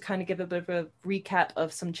good to kind of give a bit of a recap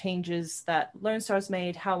of some changes that Lone Star's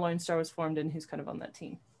made, how Lone Star was formed, and who's kind of on that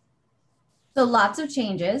team. So lots of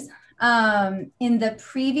changes. In the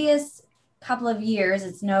previous couple of years,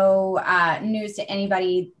 it's no news to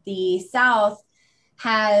anybody, the South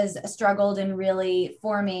has struggled in really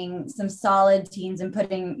forming some solid teams and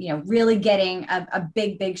putting, really getting a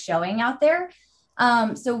big showing out there.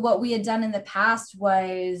 So what we had done in the past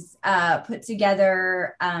was put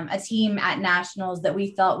together a team at nationals that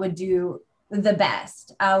we felt would do the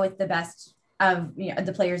best with the best of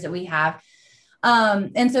the players that we have.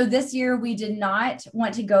 And so this year we did not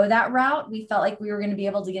want to go that route. We felt like we were going to be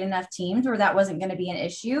able to get enough teams where that wasn't going to be an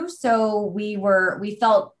issue. So we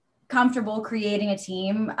felt comfortable creating a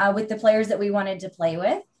team with the players that we wanted to play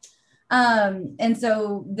with. And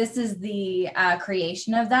so this is the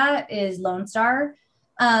creation of that is Lone Star,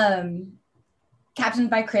 captained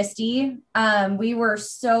by Christy. We were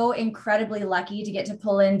so incredibly lucky to get to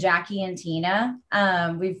pull in Jackie and Tina.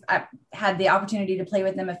 We've had the opportunity to play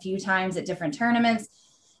with them a few times at different tournaments.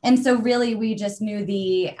 And so really we just knew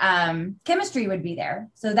the chemistry would be there.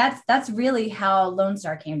 So that's really how Lone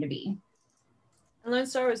Star came to be. And Lone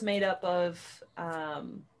Star was made up of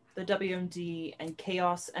the WMD and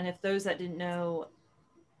Chaos. And if those that didn't know,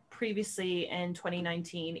 previously in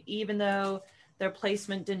 2019, even though their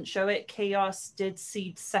placement didn't show it, Chaos did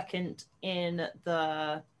seed second in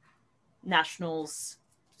the nationals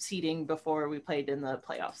seeding before we played in the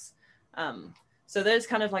playoffs. So there's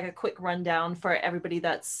kind of like a quick rundown for everybody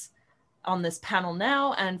that's on this panel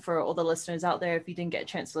now and for all the listeners out there if you didn't get a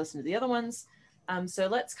chance to listen to the other ones. So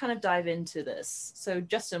let's kind of dive into this. So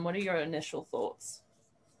Justin, what are your initial thoughts?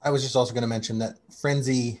 I was just also going to mention that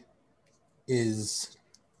Frenzy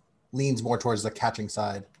leans more towards the catching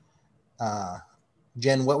side.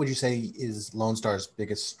 Jen, what would you say is Lone Star's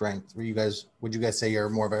biggest strength? Would you guys say you're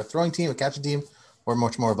more of a throwing team, a catching team, or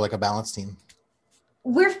much more of like a balanced team?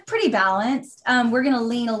 We're pretty balanced. We're going to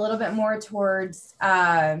lean a little bit more towards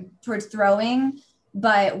throwing,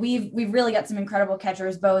 but we've really got some incredible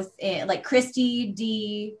catchers, both like Christy,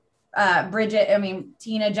 Dee, Bridget,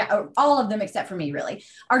 Tina, all of them except for me really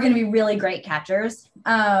are going to be really great catchers.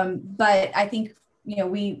 But I think,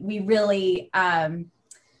 we've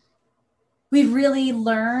really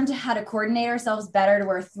learned how to coordinate ourselves better to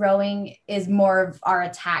where throwing is more of our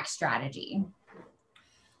attack strategy.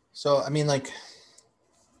 So,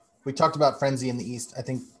 we talked about Frenzy in the East. I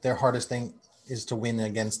think their hardest thing is to win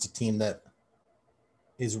against a team that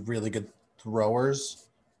is really good throwers,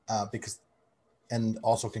 and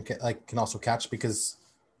also can also catch, because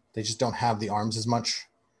they just don't have the arms as much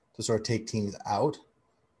to sort of take teams out.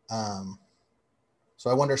 So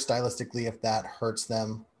I wonder stylistically if that hurts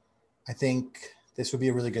them. I think this would be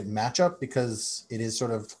a really good matchup because it is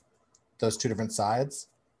sort of those two different sides.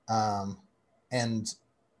 And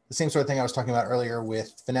the same sort of thing I was talking about earlier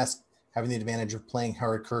with Finesse having the advantage of playing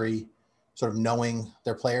Hurry Curry, sort of knowing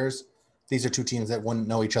their players. These are two teams that wouldn't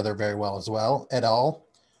know each other very well at all.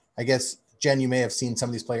 I guess, Jen, you may have seen some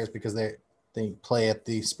of these players because they play at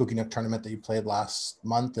the Spooky Nook tournament that you played last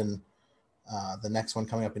month and the next one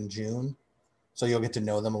coming up in June. So you'll get to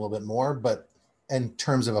know them a little bit more. But in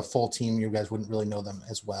terms of a full team, you guys wouldn't really know them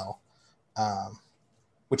as well,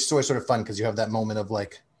 which is always sort of fun because you have that moment of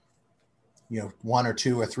one or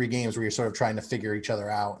two or three games where you're sort of trying to figure each other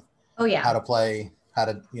out. Oh, yeah. How to play, how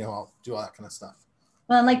to, do all that kind of stuff.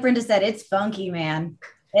 Well, and like Brenda said, it's funky, man.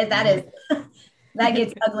 That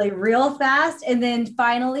gets ugly real fast. And then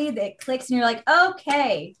finally it clicks and you're like,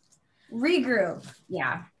 okay, regroup.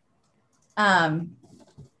 Yeah.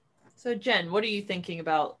 So Jen, what are you thinking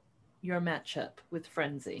about your matchup with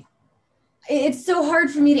Frenzy? It's so hard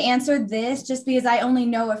for me to answer this just because I only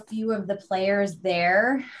know a few of the players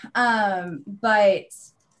there. But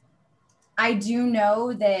I do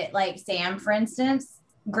know that, like Sam, for instance,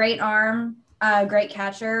 great arm, great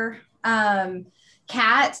catcher.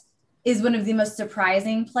 Kat is one of the most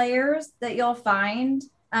surprising players that you'll find.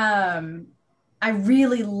 I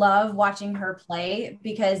really love watching her play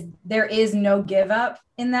because there is no give up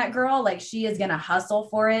in that girl. Like, she is going to hustle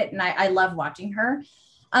for it. And I love watching her.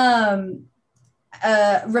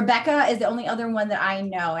 Rebecca is the only other one that I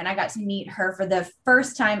know. And I got to meet her for the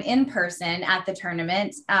first time in person at the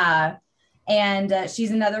tournament. And she's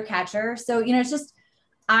another catcher. So, it's just,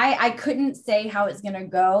 I couldn't say how it's going to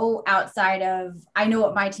go outside of, I know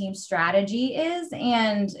what my team's strategy is.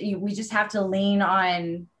 And we just have to lean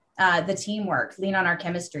on the teamwork, lean on our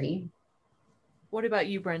chemistry. What about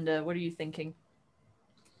you, Brenda? What are you thinking?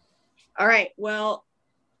 All right. Well,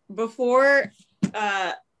 before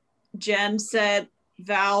Jen said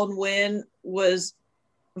Val and Win was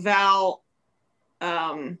Val,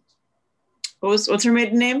 what's her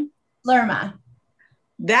maiden name? Lerma.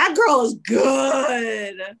 That girl is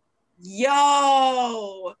good.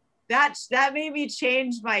 Yo, that made me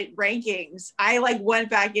change my rankings. I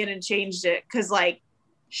went back in and changed it because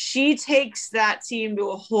she takes that team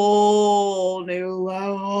to a whole new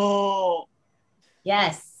level.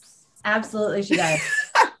 Yes, absolutely she does.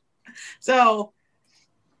 So,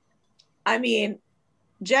 I mean,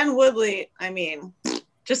 Jen Woodlee,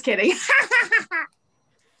 just kidding.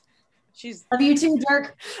 She's love you too,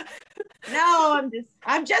 Dirk. No,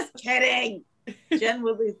 I'm just kidding. Jen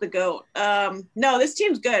Woodlee's the GOAT. No, this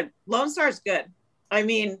team's good. Lone Star's good.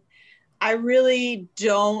 I really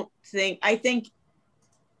don't think, I think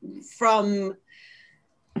they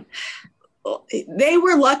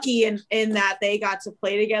were lucky in that they got to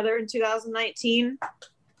play together in 2019,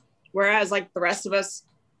 whereas the rest of us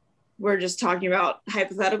were just talking about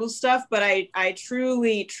hypothetical stuff. But I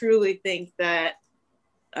truly think that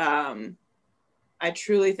Lone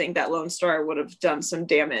Star would have done some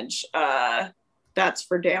damage. That's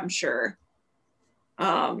for damn sure.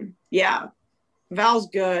 Yeah, Val's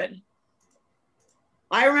good.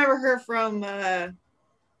 I remember her from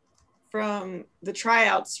the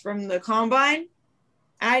tryouts from the combine.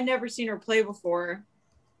 I'd never seen her play before.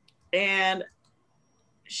 And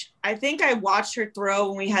I think I watched her throw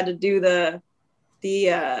when we had to do the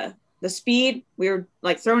speed. We were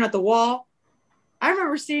throwing at the wall. I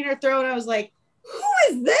remember seeing her throw and I was like, who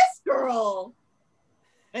is this girl?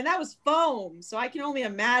 And that was foam. So I can only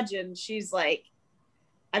imagine she's I've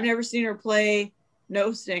never seen her play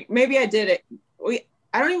no sting. Maybe I did it.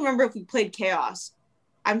 I don't even remember if we played Chaos.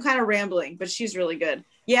 I'm kind of rambling, but she's really good.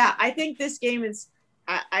 Yeah, I think this game is,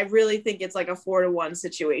 I really think it's a 4-1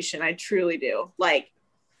 situation. I truly do.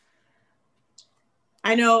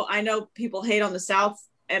 I know people hate on the South,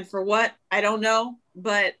 and for what, I don't know,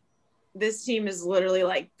 but this team is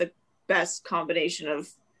literally the best combination of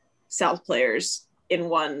South players in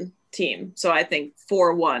one team. So I think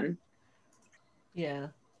 4-1. Yeah.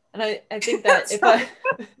 And I think that if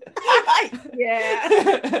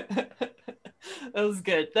yeah. That was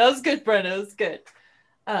good. That was good, Brenda. That was good.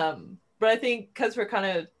 But I think because we're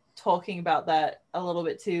kind of talking about that a little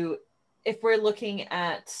bit too, if we're looking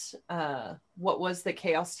at what was the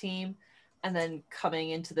Chaos team and then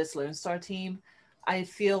coming into this Lone Star team, I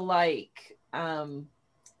feel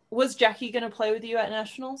was Jackie going to play with you at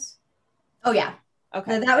Nationals? Oh yeah.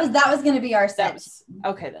 Okay. So that was going to be our set.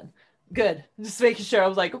 Okay then. Good. Just making sure. I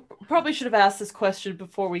was probably should have asked this question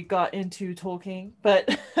before we got into talking,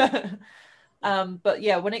 but but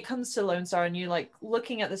yeah, when it comes to Lone Star and you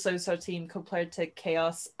looking at this Lone Star team compared to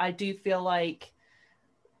Chaos, I do feel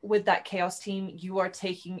with that Chaos team, you are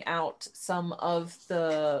taking out some of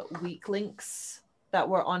the weak links that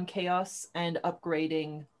were on Chaos and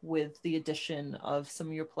upgrading with the addition of some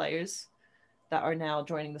of your players that are now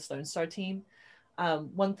joining the Lone Star team.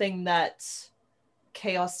 One thing that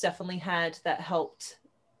Chaos definitely had that helped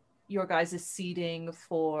your guys' seeding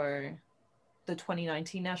for the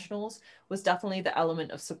 2019 Nationals was definitely the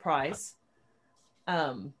element of surprise.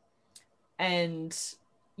 And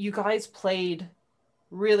you guys played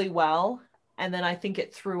really well, and then I think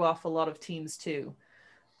it threw off a lot of teams too.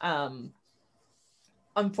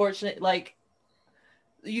 Unfortunately,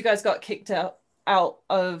 you guys got kicked out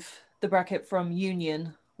of the bracket from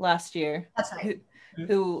Union last year. That's right.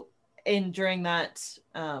 Who during that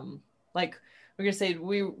we're gonna say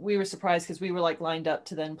we were surprised because we were lined up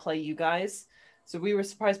to then play you guys, so we were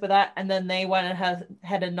surprised by that, and then they went and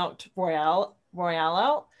had and knocked Royale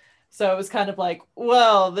out, so it was kind of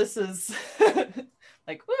well, this is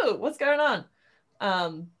like, whoa, what's going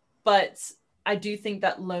on? But I do think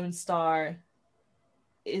that Lone Star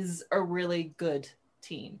is a really good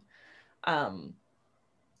team.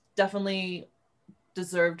 Definitely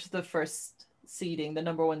deserved the first seeding, the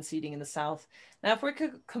number 1 seeding in the South. Now, if we're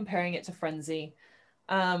comparing it to Frenzy,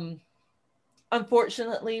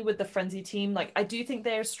 unfortunately with the Frenzy team, like I do think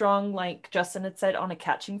they're strong, like Justin had said, on a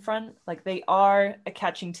catching front. Like they are a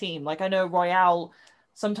catching team. Like I know Royale,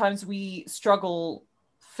 sometimes we struggle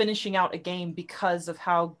finishing out a game because of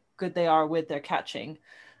how good they are with their catching.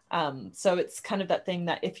 So it's kind of that thing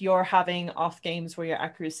that if you're having off games where your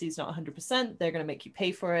accuracy is not 100%, they're going to make you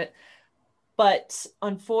pay for it. But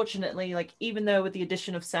unfortunately, like even though with the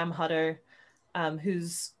addition of Sam Hutter,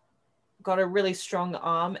 who's got a really strong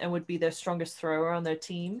arm and would be their strongest thrower on their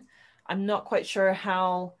team, I'm not quite sure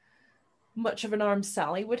how much of an arm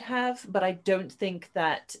Sally would have, but I don't think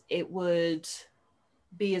that it would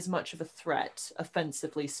be as much of a threat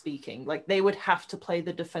offensively speaking. Like they would have to play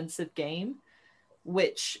the defensive game,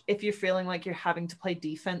 which if you're feeling like you're having to play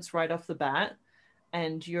defense right off the bat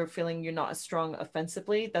and you're feeling you're not as strong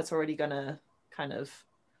offensively, that's already gonna kind of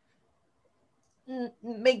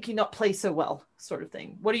make you not play so well, sort of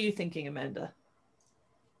thing. What are you thinking, Amanda?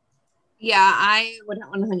 Yeah, I would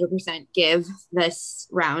 100% give this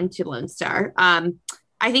round to Lone Star.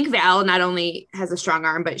 I think Val not only has a strong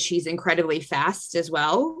arm, but she's incredibly fast as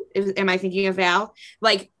well. Am I thinking of Val?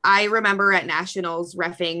 Like, I remember at Nationals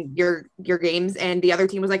reffing your games, and the other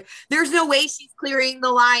team was like, there's no way she's clearing the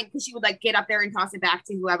line, because she would like get up there and toss it back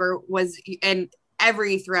to whoever was, and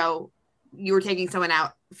every throw you were taking someone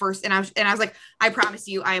out first. And I was like, I promise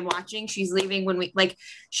you, I am watching. She's leaving when we, like,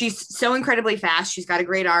 she's so incredibly fast. She's got a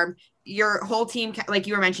great arm. Your whole team, like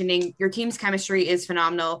you were mentioning, your team's chemistry is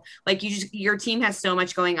phenomenal. Like your team has so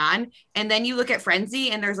much going on. And then you look at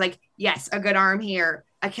Frenzy and there's like, yes, a good arm here,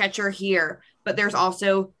 a catcher here, but there's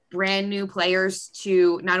also brand new players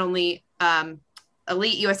to not only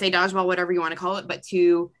elite USA dodgeball, whatever you want to call it, but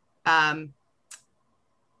to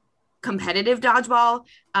competitive dodgeball.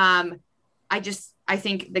 I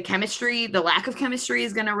think the lack of chemistry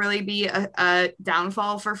is going to really be a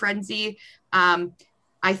downfall for Frenzy.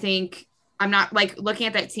 I think I'm not like looking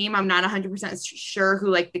at that team. I'm not 100% sure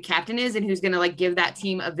who like the captain is and who's going to like give that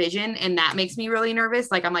team a vision. And that makes me really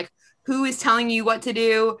nervous. Like, I'm like, who is telling you what to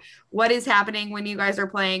do? What is happening when you guys are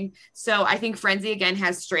playing? So I think Frenzy again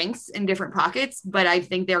has strengths in different pockets, but I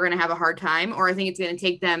think they're going to have a hard time, or I think it's going to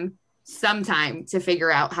take them some time to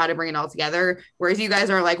figure out how to bring it all together. Whereas you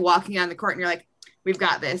guys are like walking on the court and you're like, we've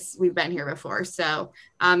got this. We've been here before. So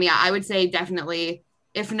yeah, I would say definitely,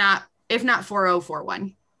 if not 4-0,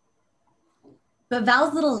 4-1. But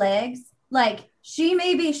Val's little legs, like she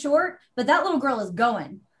may be short, but that little girl is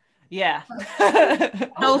going. Yeah.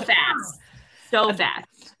 So fast. So fast.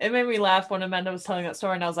 It made me laugh when Amanda was telling that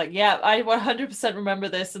story, and I was like, yeah, I 100% remember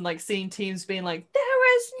this, and like seeing teams being like,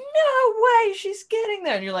 there is no way she's getting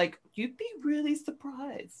there. And you're like, you'd be really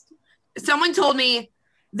surprised. Someone told me,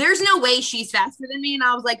 there's no way she's faster than me. And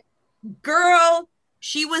I was like, girl,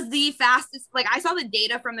 she was the fastest. Like, I saw the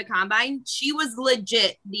data from the combine. She was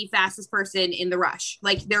legit the fastest person in the rush.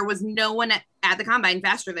 Like, there was no one at the combine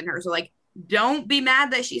faster than her. So, like, don't be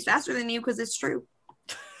mad that she's faster than you, because it's true.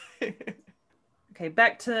 Okay,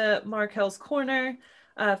 back to Markel's corner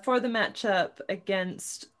for the matchup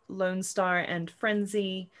against Lone Star and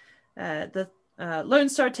Frenzy. The Lone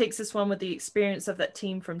Star takes this one with the experience of that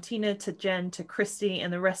team from Tina to Jen to Christy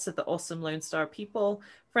and the rest of the awesome Lone Star people.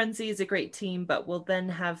 Frenzy is a great team, but will then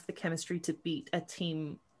have the chemistry to beat a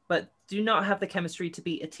team, but do not have the chemistry to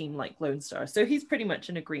beat a team like Lone Star. So he's pretty much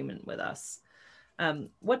in agreement with us.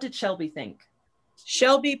 What did Shelby think?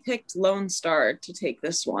 Shelby picked Lone Star to take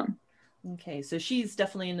this one. Okay, so she's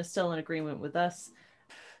definitely still in agreement with us.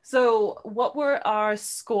 So what were our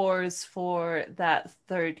scores for that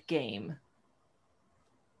third game?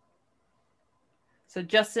 So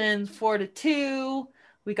Justin 4-2.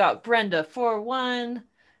 We got Brenda 4-1,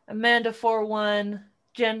 Amanda 4-1,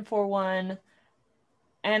 Jen 4-1.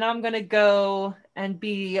 And I'm going to go and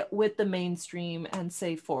be with the mainstream and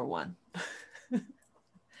say 4-1.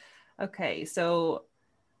 Okay, so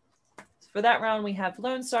for that round, we have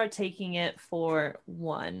Lone Star taking it for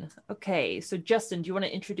 1. Okay, so Justin, do you want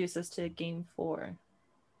to introduce us to game 4?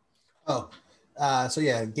 So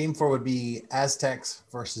yeah, game 4 would be Aztecs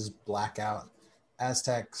versus Blackout.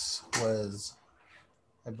 Aztecs was,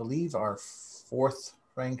 I believe, our 4th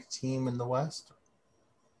ranked team in the West.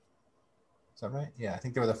 Is that right? Yeah, I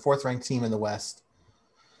think they were the 4th ranked team in the West,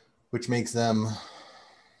 which makes them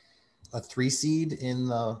a 3 seed in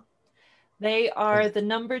the... They are the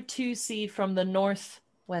number 2 seed from the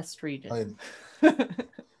Northwest region.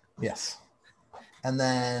 Yes. And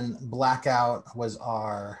then Blackout was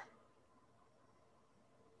our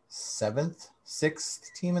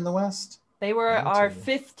sixth team in the West. They were our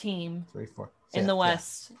fifth team in the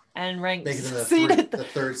West and ranked the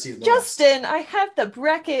third seed. Justin, I have the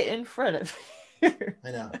bracket in front of you.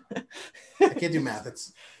 I know. I can't do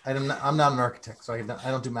math. I'm not an architect, so I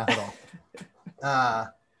don't do math at all.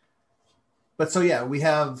 But so yeah, we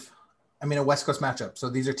have, a West Coast matchup. So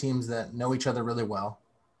these are teams that know each other really well,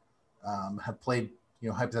 have played,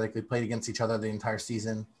 hypothetically played against each other the entire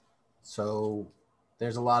season. So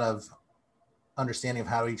there's a lot of understanding of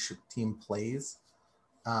how each team plays.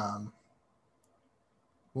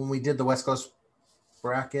 When we did the West Coast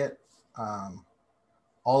bracket,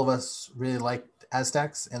 all of us really liked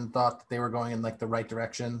Aztecs and thought that they were going in like the right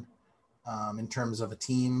direction in terms of a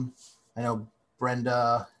team. I know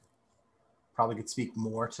Brenda probably could speak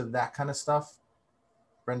more to that kind of stuff.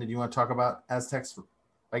 Brenda, do you want to talk about Aztecs?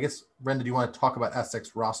 I guess, Brenda, do you want to talk about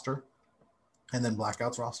Aztecs roster and then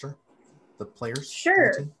Blackout's roster, the players?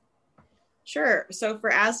 Sure. So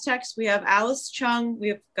for Aztecs, we have Alice Chung,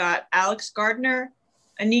 we've got Alex Gardner,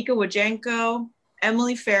 Anika Wajenko,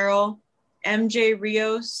 Emily Farrell, MJ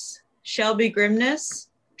Rios, Shelby Grimness,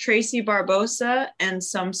 Tracy Barbosa, and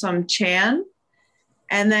Sum Chan.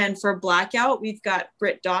 And then for Blackout, we've got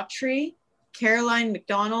Britt Daughtry, Caroline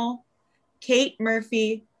McDonald, Kate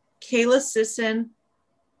Murphy, Kayla Sisson,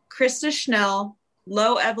 Krista Schnell,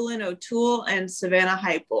 Lo Evelyn O'Toole, and Savannah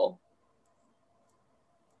Heipel.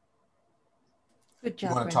 Good job,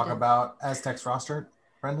 You want to talk about Aztecs roster,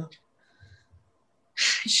 Brenda?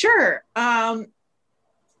 Sure. I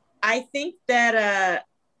think that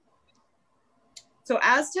so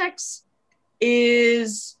Aztecs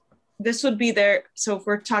this would be so if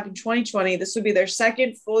we're talking 2020, this would be their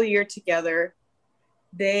second full year together.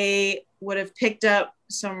 They would have picked up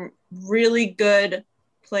some really good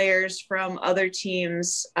players from other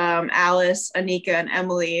teams, Alice, Anika, and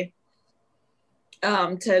Emily,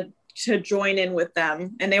 to join in with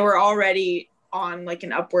them. And they were already on like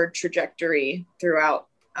an upward trajectory throughout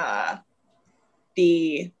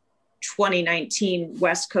the 2019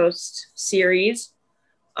 West Coast series.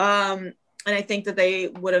 And I think that they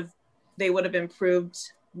would have improved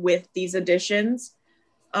with these additions.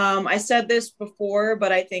 I said this before,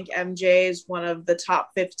 but I think MJ is one of the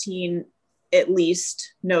top 15, at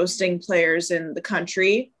least, no-sting players in the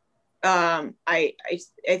country. I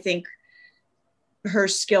think her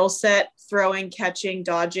skill set, throwing, catching,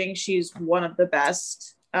 dodging, she's one of the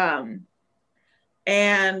best. And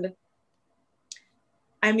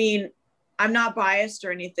I mean, I'm not biased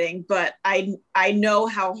or anything, but I know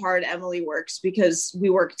how hard Emily works because we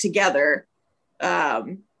work together.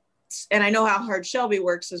 And I know how hard Shelby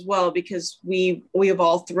works as well because we have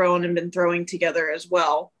all thrown and been throwing together as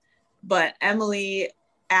well. But Emily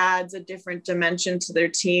adds a different dimension to their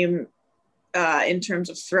team in terms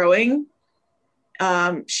of throwing.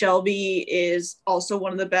 Shelby is also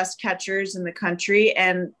one of the best catchers in the country.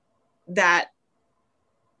 And that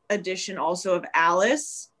addition also of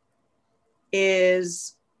Alice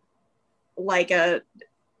is like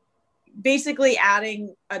basically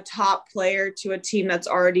adding a top player to a team that's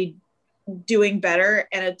already doing better,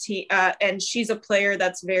 and and she's a player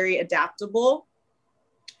that's very adaptable,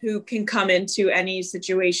 who can come into any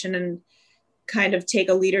situation and kind of take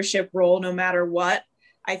a leadership role no matter what.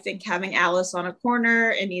 I think having Alice on a corner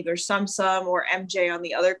and either Sum or MJ on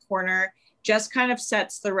the other corner just kind of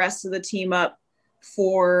sets the rest of the team up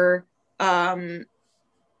for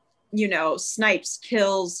snipes,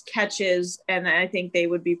 kills, catches, and I think they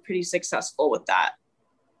would be pretty successful with that.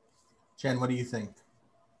 Jen, what do you think?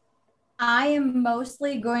 I am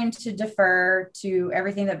mostly going to defer to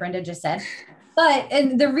everything that Brenda just said.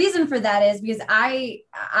 And the reason for that is because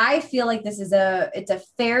I feel like it's a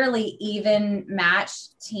fairly even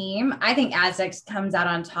matched team. I think Aztecs comes out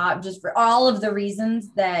on top just for all of the reasons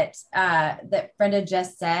that Brenda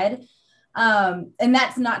just said. And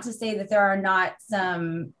that's not to say that there are not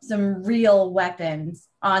some real weapons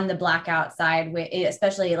on the Blackout side,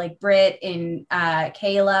 especially like Britt and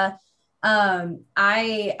Kayla.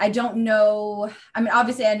 I don't know. I mean,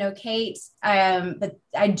 obviously I know Kate, but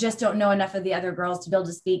I just don't know enough of the other girls to be able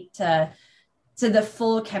to speak to the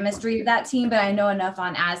full chemistry of that team. But I know enough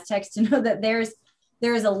on Aztecs to know that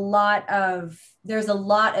there's a lot of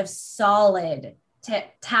solid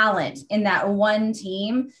talent in that one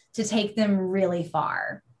team to take them really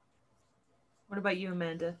far. What about you,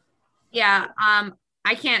 Amanda? Yeah,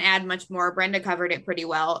 I can't add much more. Brenda covered it pretty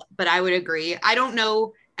well, but I would agree. I don't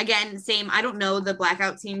know. Again, same. I don't know the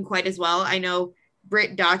Blackout team quite as well. I know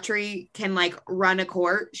Britt Daughtry can like run a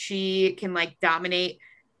court. She can like dominate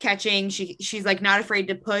catching. She's like not afraid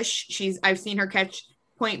to push. I've seen her catch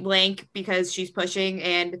point blank because she's pushing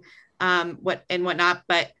and whatnot.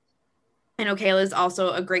 But I know Kayla's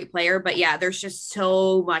also a great player. But yeah, there's just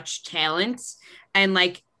so much talent and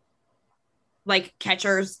like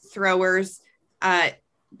catchers, throwers.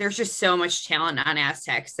 There's just so much talent on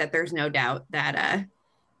Aztecs that there's no doubt that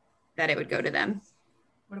it would go to them.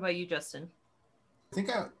 What about you, Justin?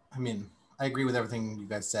 I agree with everything you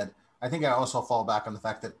guys said. I think I also fall back on the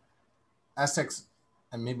fact that Aztecs,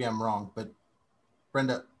 and maybe I'm wrong, but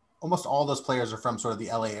Brenda, almost all those players are from sort of the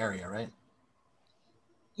LA area, right?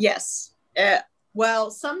 Yes. Well,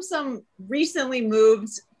 some recently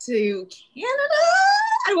moved to Canada,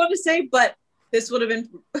 I want to say, but this would have been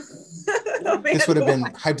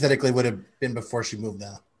hypothetically would have been before she moved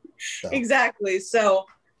now. So. Exactly. So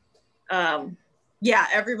yeah,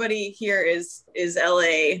 everybody here is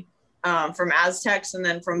LA from Aztecs, and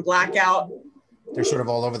then from Blackout. They're sort of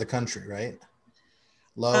all over the country, right?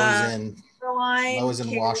 Lowe's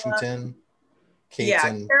in Washington, Kate's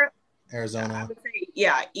in Arizona. I would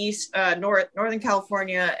say, East, Northern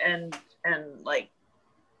California, and like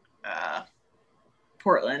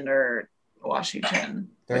Portland or Washington.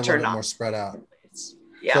 They're a little bit more spread out.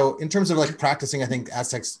 Yeah. So in terms of like practicing, I think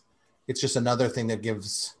Aztecs, it's just another thing that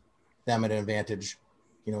gives them an advantage.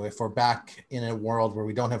 You know, if we're back in a world where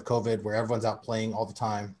we don't have COVID, where everyone's out playing all the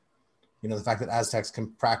time, you know, the fact that Aztecs can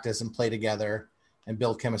practice and play together and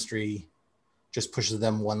build chemistry just pushes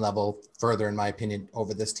them one level further, in my opinion,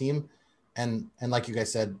 over this team. And like you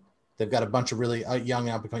guys said, they've got a bunch of really young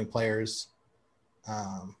and up-and-coming players.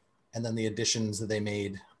 And then the additions that they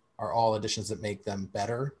made are all additions that make them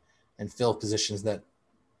better and fill positions that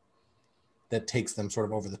takes them sort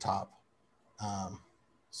of over the top.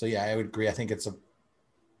 So yeah, I would agree. I think it's a,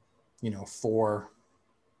 4-2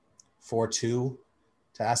 to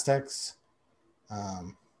Aztecs.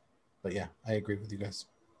 But yeah, I agree with you guys.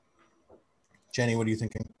 Jenny, what are you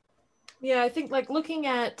thinking? Yeah, I think like looking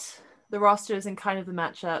at the rosters and kind of the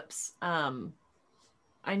matchups,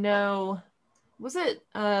 I know, was it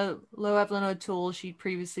Lo Evelyn O'Toole? She'd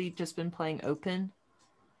previously just been playing open.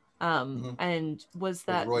 And was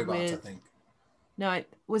that with Roybots, I think. No,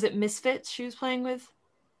 was it Misfits she was playing with?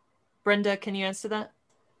 Brenda, can you answer that?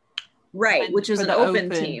 Right, And which is an open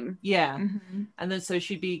team. Yeah. Mm-hmm. And then so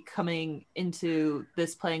she'd be coming into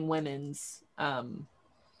this playing women's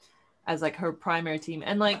as like her primary team.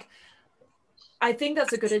 And like, I think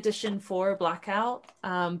that's a good addition for Blackout.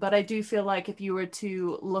 But I do feel like if you were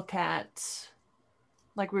to look at,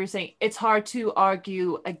 like we were saying, it's hard to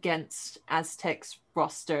argue against Aztec's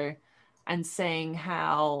roster and saying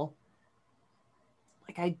how,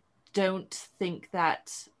 like, I don't think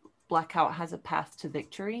that Blackout has a path to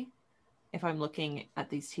victory if I'm looking at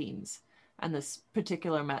these teams and this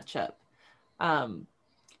particular matchup.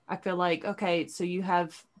 I feel like, okay, so you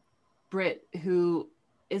have Britt, who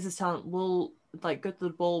is a talent, will like go to the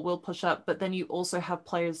ball, will push up, but then you also have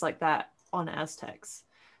players like that on Aztecs.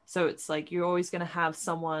 So it's like you're always going to have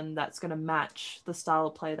someone that's going to match the style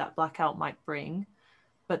of play that Blackout might bring,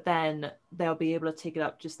 but then they'll be able to take it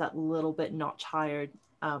up just that little bit notch higher.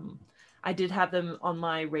 I did have them on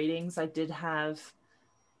my ratings. I did have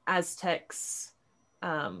Aztecs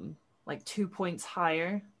like 2 points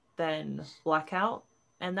higher than Blackout,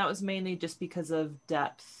 and that was mainly just because of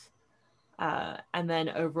depth. And then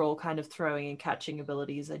overall kind of throwing and catching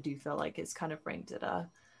abilities, I do feel like it's kind of ranked at a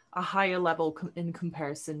higher level in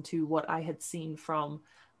comparison to what I had seen from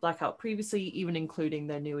Blackout previously, even including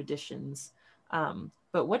their new additions.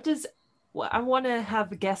 But I want to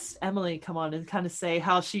have guest Emily come on and kind of say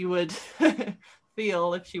how she would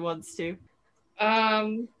feel if she wants to.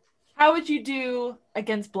 How would you do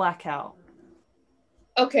against Blackout?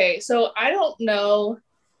 Okay, so I don't know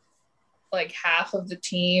like half of the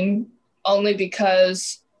team, only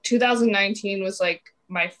because 2019 was like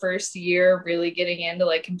my first year really getting into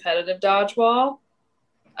like competitive dodgeball.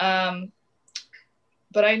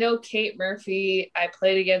 But I know Kate Murphy, I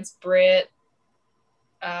played against Britt,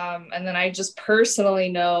 and then I just personally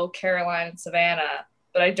know Caroline and Savannah,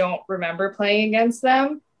 but I don't remember playing against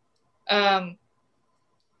them.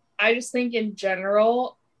 I just think in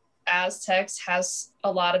general, Aztecs has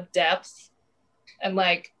a lot of depth, and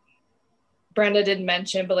like Brenda didn't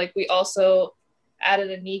mention, but like we also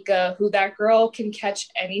added Anika, who that girl can catch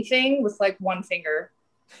anything with like one finger.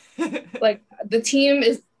 Like the team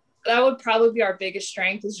that would probably be our biggest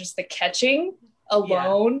strength, is just the catching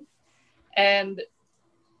alone. Yeah. And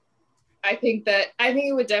I think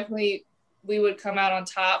it would definitely, we would come out on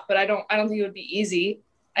top, but I don't think it would be easy.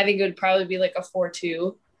 I think it would probably be like a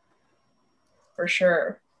 4-2 for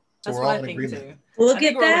sure. That's what I think too. Look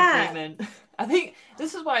at that. I think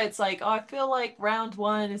this is why it's like, I feel like round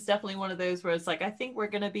one is definitely one of those where it's like, I think we're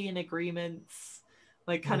going to be in agreements,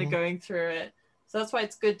 like kind of going through it. So that's why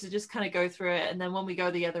it's good to just kind of go through it. And then when we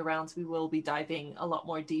go the other rounds, we will be diving a lot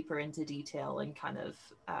more deeper into detail and kind of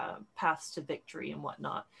paths to victory and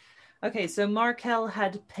whatnot. Okay, so Markel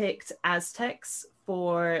had picked Aztecs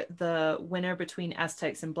for the winner between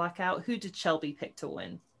Aztecs and Blackout. Who did Shelby pick to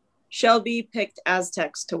win? Shelby picked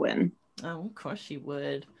Aztecs to win. Oh, of course she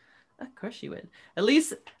would. Of course she would. At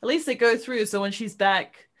least they go through, so when she's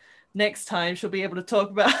back next time, she'll be able to talk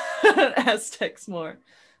about Aztecs more.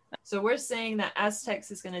 So we're saying that Aztecs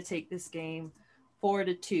is going to take this game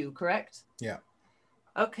 4-2, correct? Yeah.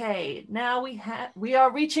 Okay, now we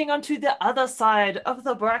are reaching onto the other side of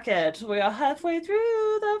the bracket. We are halfway through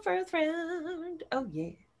the first round. Oh yeah.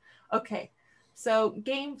 Okay, so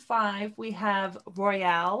game 5, we have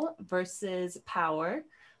Royale versus Power.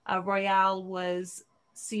 Royale was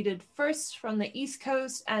seeded first from the East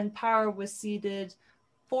Coast, and Power was seeded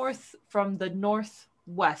 4th from the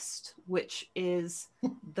Northwest, which is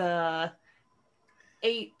the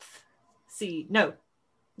 8th seed. No,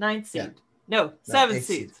 9th seed. Yeah. No, 7th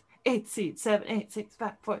seed. 8th seed. 7, 8, 6,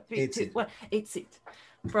 5, 4, 3, 2, 1. 8th seed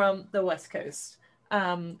from the West Coast.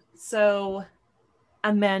 So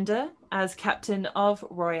Amanda, as captain of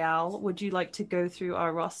Royale, would you like to go through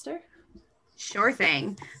our roster? Sure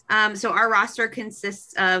thing. So our roster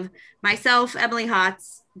consists of myself, Emily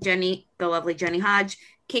Hotz, Jenny, the lovely Jenny Hodge,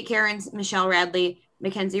 Kate Cairns, Michelle Radley,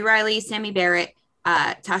 Mackenzie Riley, Sammy Barrett,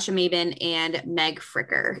 Tasha Mabin, and Meg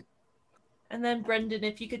Fricker. And then Brendan,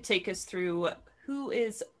 if you could take us through who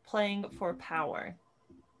is playing for Power.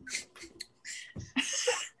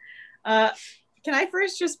 Can I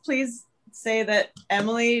first just please say that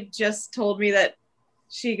Emily just told me that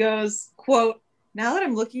she goes, quote, "Now that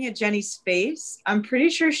I'm looking at Jenny's face, I'm pretty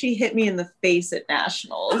sure she hit me in the face at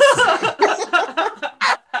Nationals."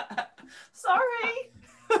 Sorry.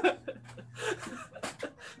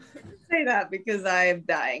 Say that because I am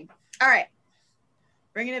dying. All right.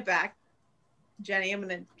 Bringing it back. Jenny, I'm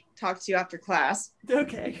going to talk to you after class.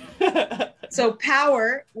 Okay. So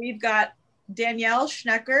Power, we've got Danielle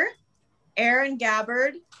Schnecker, Erin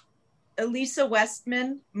Gabbard, Elisa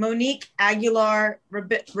Westman, Monique Aguilar,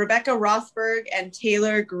 Rebecca Rothberg, and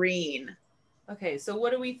Taylor Green. Okay, so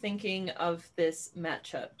what are we thinking of this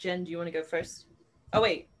matchup? Jen, do you want to go first? Oh,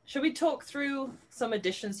 wait. Should we talk through some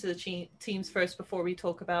additions to the teams first before we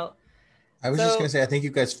talk about... I was just going to say, I think you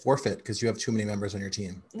guys forfeit because you have too many members on your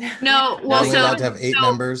team. No, You're well, only allowed to have 8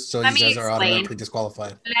 members, so you guys are automatically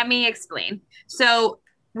disqualified. Let me explain. So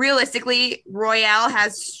realistically, Royale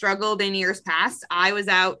has struggled in years past. I was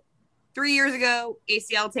out 3 years ago,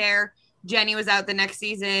 ACL tear. Jenny was out the next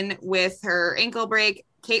season with her ankle break.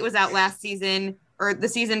 Kate was out last season, or the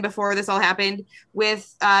season before this all happened,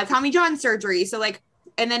 with Tommy John surgery. So like,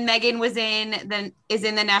 and then Megan is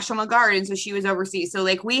in the National Guard, and so she was overseas. So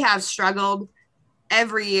like, we have struggled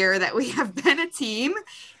every year that we have been a team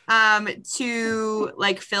to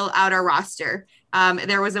like fill out our roster.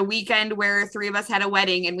 There was a weekend where 3 of us had a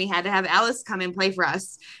wedding and we had to have Alice come and play for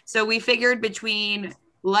us. So we figured between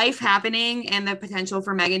life happening and the potential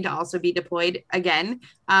for Megan to also be deployed again,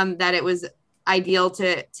 that it was ideal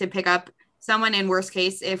to pick up someone. In worst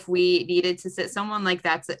case, if we needed to sit someone, like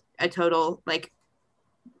that's a total, like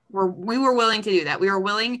we were willing to do that. We were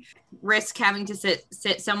willing risk having to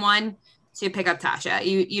sit someone to pick up Tasha.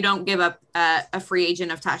 You don't give up a free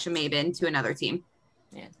agent of Tasha Mabin to another team.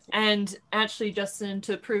 Yeah. And actually, Justin,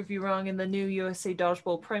 to prove you wrong, in the new USA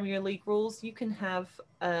Dodgeball Premier League rules, you can have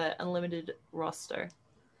an unlimited roster.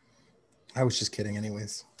 I was just kidding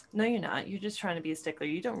anyways. No, you're not. You're just trying to be a stickler.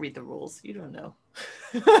 You don't read the rules. You don't know.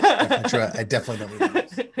 I definitely don't read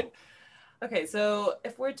the rules. Okay, so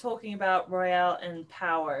if we're talking about Royale and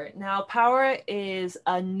Power, now Power is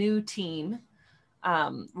a new team.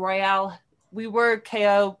 Royale, we were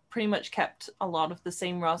KO, pretty much kept a lot of the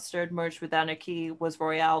same roster. Merged with Anarchy was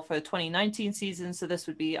Royale for the 2019 season, so this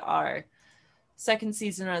would be our second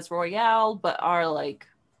season as Royale, but our like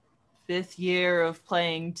 4th year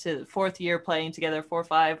playing together, 4 or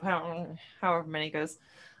 5, however many goes.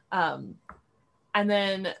 And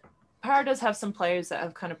then Power does have some players that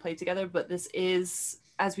have kind of played together, but this is,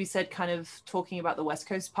 as we said, kind of talking about the West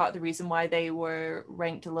Coast part. The reason why they were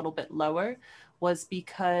ranked a little bit lower was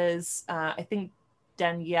because I think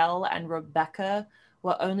Danielle and Rebecca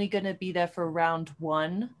were only going to be there for round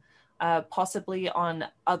 1, possibly on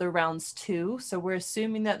other rounds too. So we're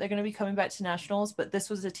assuming that they're going to be coming back to nationals, but this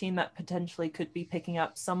was a team that potentially could be picking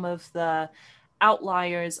up some of the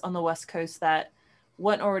outliers on the West Coast that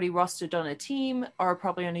weren't already rostered on a team or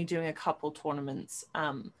probably only doing a couple tournaments.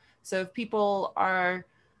 So if people are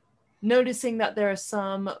noticing that there are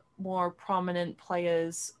some more prominent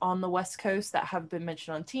players on the West Coast that have been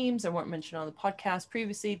mentioned on teams and weren't mentioned on the podcast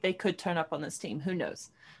previously. They could turn up on this team. Who knows?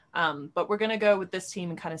 But we're going to go with this team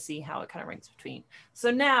and kind of see how it kind of ranks between.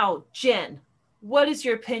 So now, Jen, what is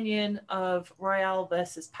your opinion of Royale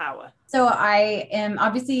versus Power? So I am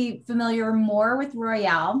obviously familiar more with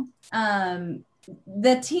Royale.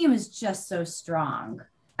 The team is just so strong.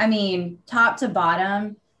 I mean, top to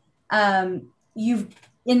bottom,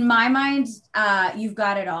 in my mind, you've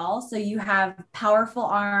got it all. So you have powerful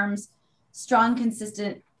arms, strong,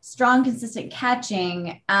 consistent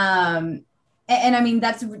catching. And I mean,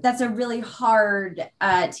 that's a really hard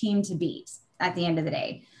team to beat at the end of the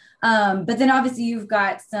day. But then obviously you've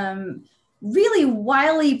got some really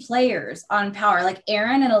wily players on Power, like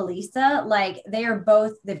Aaron and Elisa. Like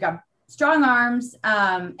they've got strong arms,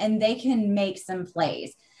 and they can make some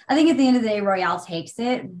plays. I think at the end of the day, Royale takes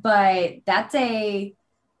it, but that's a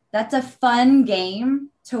fun game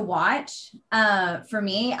to watch. For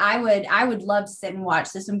me, I would love to sit and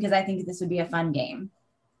watch this one because I think this would be a fun game.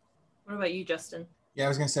 What about you, Justin? Yeah, I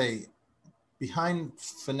was going to say, behind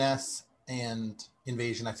Finesse and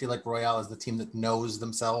Invasion, I feel like Royale is the team that knows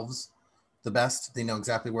themselves the best. They know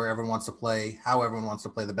exactly where everyone wants to play, how everyone wants to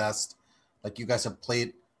play the best. Like you guys have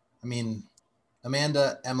played, I mean,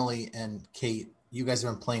 Amanda, Emily, and Kate, you guys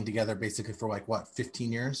have been playing together basically for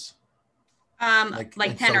 15 years?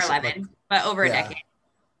 Like 10 or 11, but over a decade.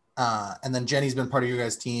 And then Jenny's been part of your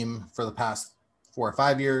guys' team for the past 4 or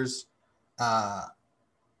 5 years.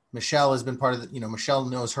 Michelle has been part of Michelle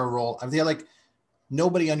knows her role. I feel like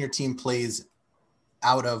nobody on your team plays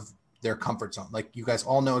out of their comfort zone. Like you guys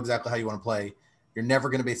all know exactly how you want to play. You're never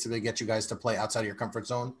going to basically get you guys to play outside of your comfort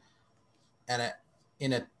zone. And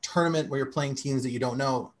in a tournament where you're playing teams that you don't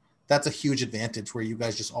know, that's a huge advantage where you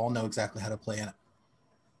guys just all know exactly how to play in it.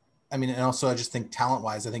 I mean, and also I just think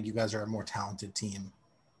talent-wise, I think you guys are a more talented team.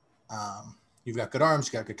 You've got good arms,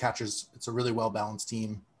 you've got good catchers. It's a really well-balanced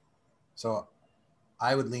team. So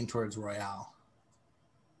I would lean towards Royale.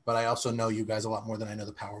 But I also know you guys a lot more than I know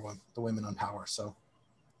the women on Power. So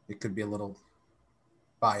it could be a little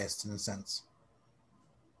biased in a sense.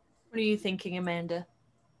 What are you thinking, Amanda?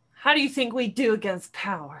 How do you think we do against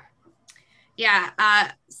Power? Yeah,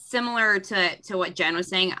 similar to what Jen was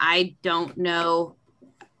saying, I don't know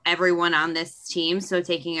everyone on this team. So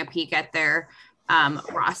taking a peek at their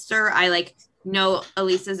roster, I know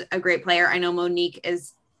Elisa's a great player. I know Monique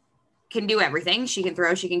can do everything. She can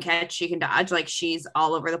throw, she can catch, she can dodge. Like she's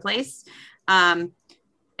all over the place. And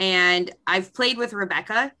I've played with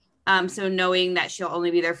Rebecca. So knowing that she'll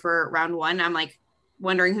only be there for round 1, I'm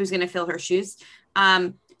wondering who's going to fill her shoes.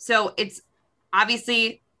 So it's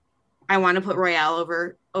obviously I want to put Royale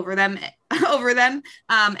over them. And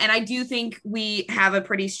I do think we have a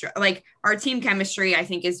pretty our team chemistry, I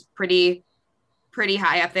think is pretty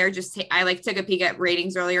high up there. I took a peek at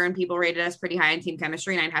ratings earlier and people rated us pretty high in team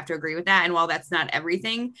chemistry. And I'd have to agree with that. And while that's not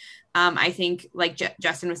everything, I think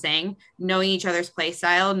Justin was saying, knowing each other's play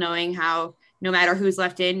style, knowing how, no matter who's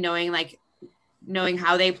left in, knowing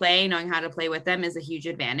how they play, knowing how to play with them is a huge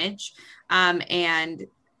advantage. And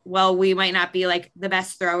while we might not be the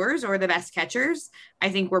best throwers or the best catchers, I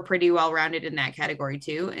think we're pretty well-rounded in that category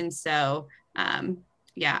too. And so,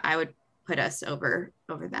 I would put us over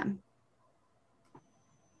them.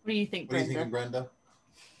 What do you think, Brenda? What are you thinking, Brenda?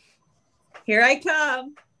 Here I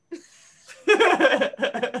come.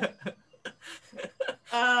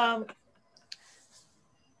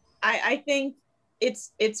 I think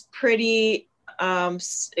it's pretty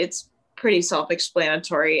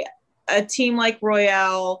self-explanatory. A team like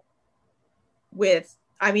Royale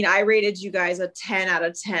I rated you guys a 10 out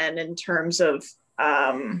of 10 in terms of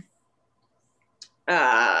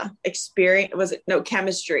experience.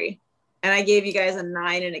 Chemistry. And I gave you guys a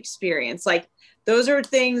 9 in experience. Those are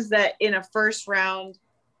things that in a first round,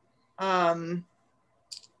 a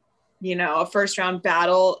first round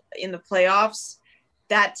battle in the playoffs,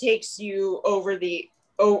 that takes you over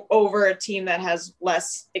over a team that has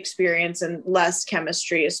less experience and less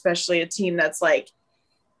chemistry, especially a team that's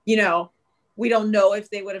we don't know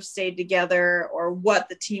if they would have stayed together or what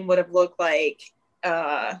the team would have looked like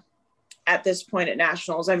at this point at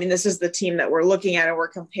nationals. I mean, this is the team that we're looking at and we're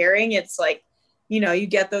comparing. It's you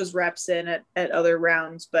get those reps in at other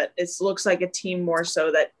rounds, but it looks like a team more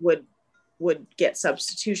so that would get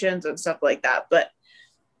substitutions and stuff like that. But,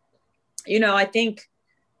 I think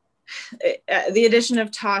the addition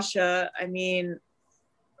of Tasha,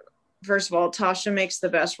 first of all, Tasha makes the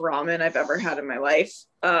best ramen I've ever had in my life.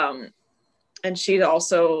 And she'd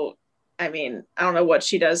also, I don't know what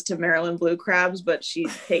she does to Maryland blue crabs, but she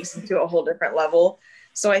takes them to a whole different level.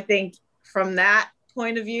 So I think from that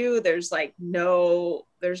point of view, there's no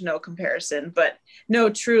comparison. But no,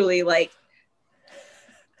 truly, like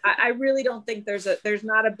I really don't think there's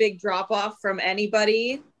not a big drop off from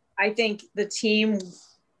anybody. I think the team,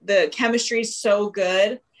 the chemistry is so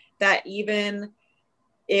good that even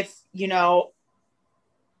if,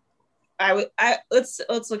 let's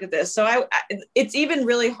look at this. So it's even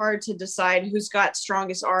really hard to decide who's got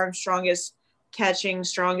strongest arm, strongest catching,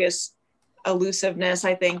 strongest elusiveness.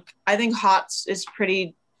 I think Hots is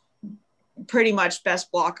pretty much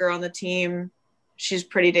best blocker on the team. She's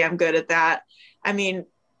pretty damn good at that. I mean,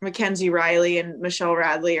 Mackenzie Riley and Michelle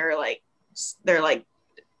Radley are they're like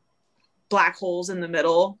black holes in the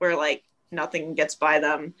middle where like nothing gets by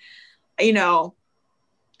them.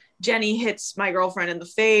 Jenny hits my girlfriend in the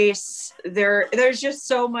face. There's just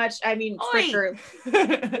so much. I mean, Fricker,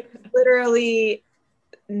 literally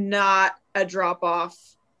not a drop off,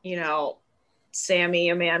 Sammy,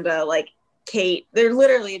 Amanda, like Kate. They're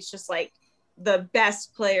literally, it's just like the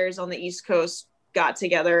best players on the East Coast got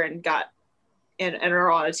together and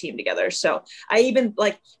are on a team together. So I even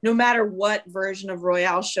no matter what version of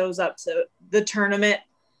Royale shows up to the tournament,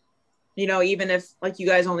 even if you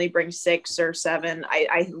guys only bring 6 or 7,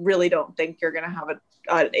 I really don't think you're going to have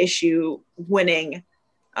an issue winning,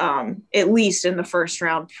 at least in the first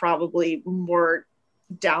round. Probably more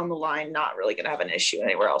down the line, not really going to have an issue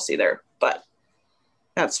anywhere else either. But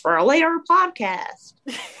that's for a later podcast.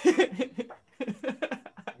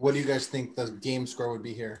 What do you guys think the game score would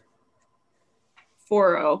be here?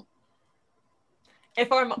 4-0.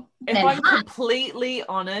 If I'm completely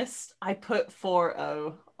honest, I put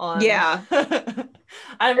 4-0 on. Yeah.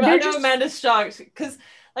 I know Amanda's shocked because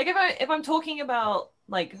if I'm talking about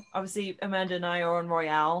obviously Amanda and I are on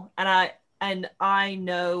Royale and I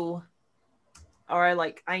know, or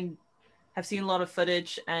I have seen a lot of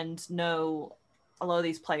footage and know a lot of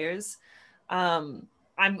these players. I'm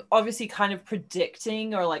obviously kind of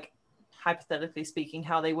predicting or hypothetically speaking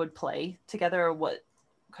how they would play together or what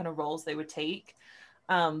kind of roles they would take.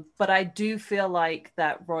 But I do feel like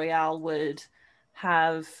that Royale would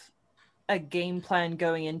have a game plan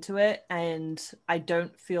going into it, and I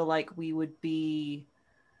don't feel like we would be,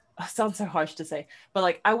 it sounds so harsh to say,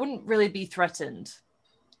 but I wouldn't really be threatened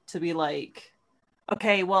to be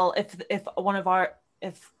okay, well, if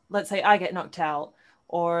let's say I get knocked out,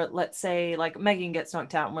 or let's say Megan gets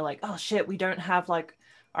knocked out and we're oh shit, we don't have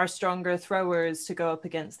our stronger throwers to go up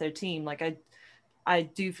against their team. I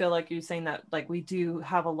do feel like you're saying that we do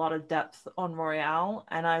have a lot of depth on Royale,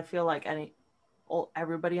 and I feel like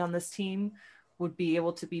everybody on this team would be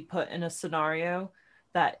able to be put in a scenario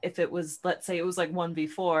that if it was, let's say it was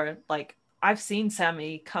 1v4, I've seen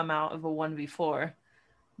Sammy come out of a 1v4.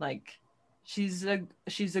 She's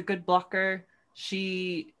a good blocker.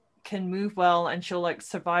 She can move well, and she'll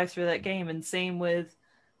survive through that game. And same with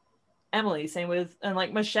Emily,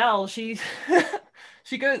 and Michelle, she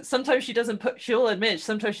goes, sometimes she'll admit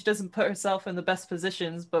sometimes she doesn't put herself in the best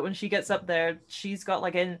positions, but when she gets up there, she's got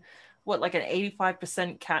an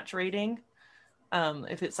 85% catch rating,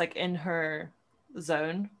 if it's in her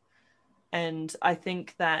zone. And I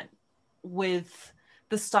think that with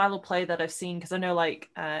the style of play that I've seen, because I know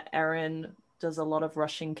Erin does a lot of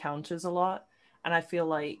rushing counters a lot, and I feel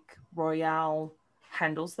like Royale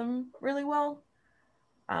handles them really well.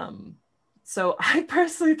 So I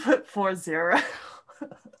personally put 4-0.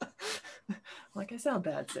 I sound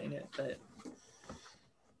bad saying it, but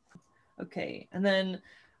okay. And then,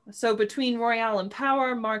 so between Royale and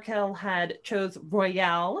Power, Markel chose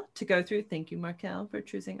Royale to go through. Thank you, Markel, for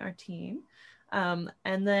choosing our team. And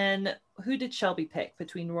then who did Shelby pick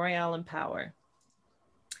between Royale and Power?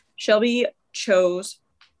 Shelby chose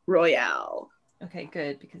Royale. Okay,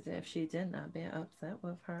 good, because if she didn't, I'd be upset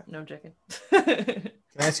with her. No, I'm joking. Can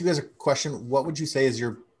I ask you guys a question? What would you say is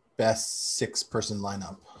your best 6-person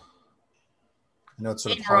lineup? I know it's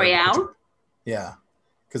sort of hard. Royale? Yeah,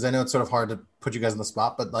 because I know it's sort of hard to put you guys on the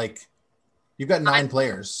spot, but you've got 9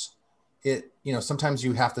 players. Sometimes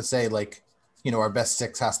you have to say our best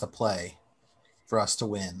 6 has to play for us to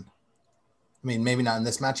win. I mean, maybe not in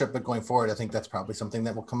this matchup, but going forward, I think that's probably something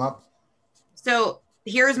that will come up. So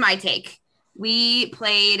here's my take. We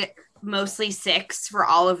played mostly 6 for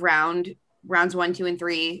all of rounds 1, 2, and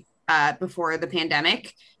 3 before the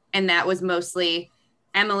pandemic. And that was mostly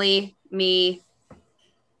Emily, me.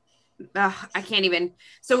 I can't even.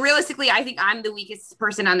 So realistically, I think I'm the weakest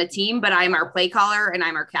person on the team, but I'm our play caller and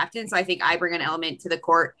I'm our captain. So I think I bring an element to the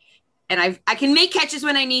court, and I can make catches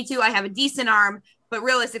when I need to. I have a decent arm, but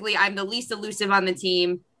realistically, I'm the least elusive on the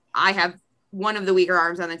team. I have one of the weaker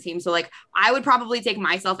arms on the team. So I would probably take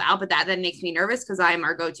myself out, but that then makes me nervous because I'm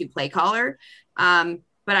our go-to play caller.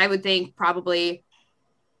 But I would think probably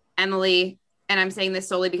Emily, and I'm saying this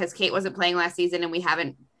solely because Kate wasn't playing last season and we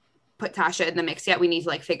haven't put Tasha in the mix yet. We need to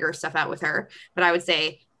like figure stuff out with her. But I would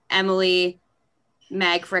say Emily,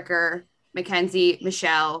 Meg Fricker, Mackenzie,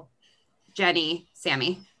 Michelle, Jenny,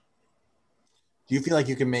 Sammy. Do you feel like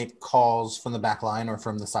you can make calls from the back line or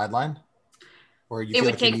from the sideline? Or you It feel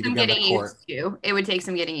would like you take need some to be on the getting court? used to. It would take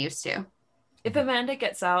some getting used to. If Amanda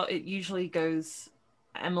gets out, it usually goes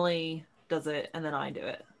Emily does it and then I do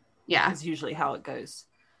it. Yeah. Is usually how it goes.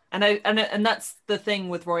 And that's the thing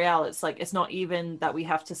with Royale. It's like, it's not even that we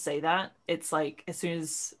have to say that. It's like, as soon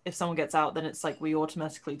as, if someone gets out, then it's like, we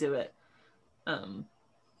automatically do it. And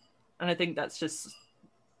I think that's just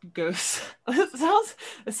goes,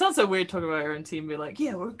 it sounds so weird talking about our own team, be like,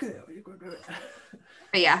 yeah, we're good.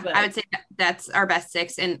 But yeah, But- I would say that's our best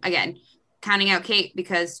 6. And again, counting out Kate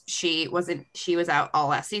because she was out all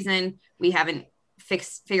last season. We haven't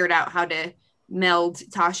figured out how to meld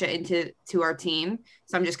Tasha into our team.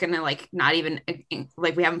 So I'm just going to like, not even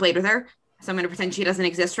like, we haven't played with her. So I'm going to pretend she doesn't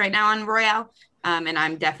exist right now on Royale. And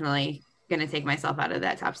I'm definitely going to take myself out of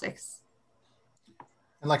that top 6.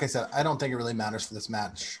 And like I said, I don't think it really matters for this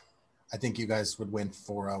match. I think you guys would win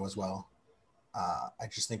 4-0 as well. I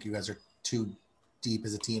just think you guys are too deep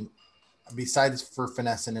as a team. Besides for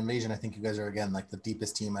Finesse and Invasion, I think you guys are, again, like the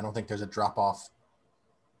deepest team. I don't think there's a drop-off.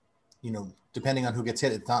 You know, depending on who gets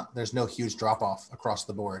hit, there's no huge drop-off across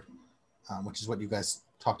the board, which is what you guys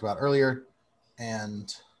talked about earlier.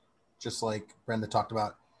 And just like Brenda talked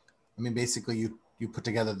about, I mean, basically you put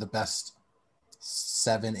together the best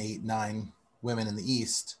 7, 8, 9 women in the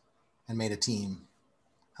East and made a team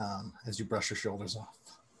as you brush your shoulders off.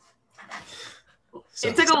 So,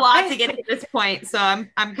 It took a lot to get to this point, so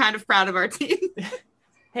I'm kind of proud of our team.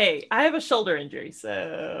 Hey, I have a shoulder injury,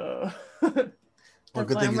 so well,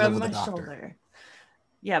 good thing you live with a doctor. Shoulder.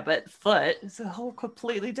 Yeah, but foot is a whole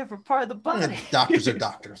completely different part of the body. Doctors are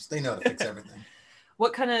doctors. They know how to fix everything.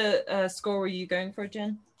 What kind of score were you going for,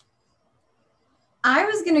 Jen? I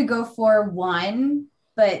was gonna go for 1,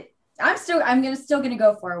 but I'm still gonna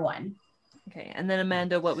go for 1. Okay, and then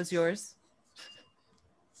Amanda, what was yours?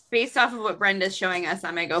 Based off of what Brenda's showing us,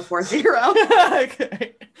 I'm gonna go 4-0.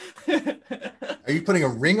 Okay. Are you putting a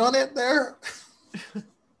ring on it there?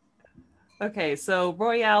 Okay, so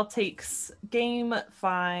Royale takes game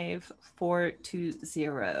 5,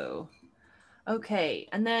 4-0. Okay,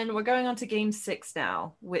 and then we're going on to game 6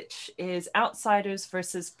 now, which is Outsiders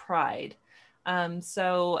versus Pride.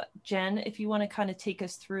 So Jen, if you want to kind of take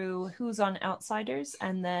us through who's on Outsiders,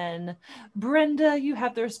 and then Brenda, you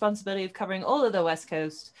have the responsibility of covering all of the West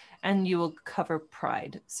Coast, and you will cover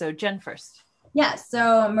Pride. So Jen first. Yeah,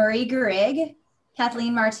 so Marie Garrig,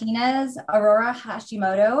 Kathleen Martinez, Aurora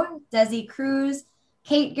Hashimoto, Desi Cruz,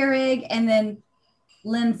 Kate Garrig, and then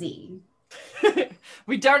Lindsay.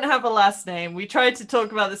 We don't have a last name. We tried to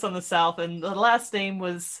talk about this on the South, and the last name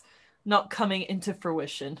was not coming into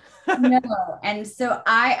fruition. No, and so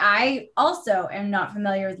I also am not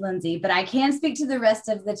familiar with Lindsay, but I can speak to the rest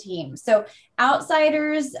of the team. So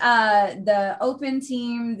Outsiders, the open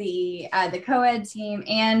team, the co-ed team,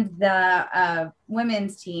 and the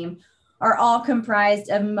women's team are all comprised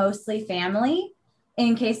of mostly family,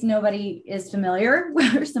 in case nobody is familiar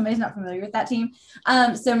or somebody's not familiar with that team.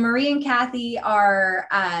 So Marie and Kathy are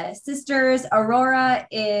sisters. Aurora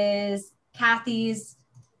is Kathy's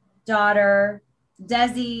daughter.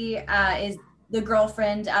 Desi is the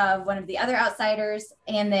girlfriend of one of the other Outsiders.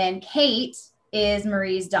 And then Kate is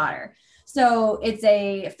Marie's daughter. So it's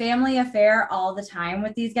a family affair all the time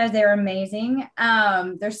with these guys. They're amazing.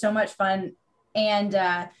 They're so much fun. And,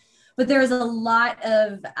 but there's a lot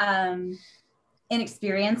of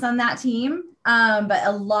inexperience on that team, but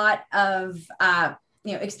a lot of,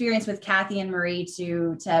 experience with Kathy and Marie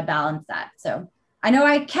to balance that. So I know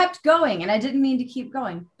I kept going and I didn't mean to keep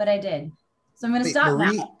going, but I did. So I'm going to stop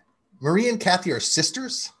now. Marie and Kathy are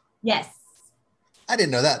sisters? Yes. I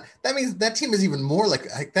didn't know that. That means that team is even more like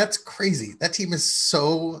that's crazy. That team is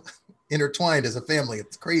so intertwined as a family.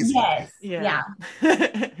 It's crazy. Yes. Yeah.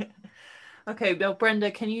 Okay, well, Brenda,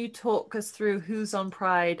 can you talk us through who's on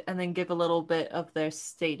Pride and then give a little bit of their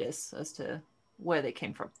status as to where they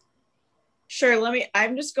came from? Sure.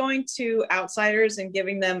 I'm just going to Outsiders and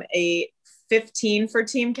giving them a 15 for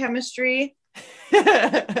team chemistry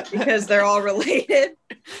because they're all related.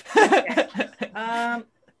 Okay. All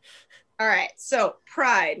right. So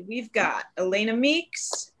Pride, we've got Elena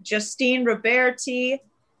Meeks, Justine Roberti,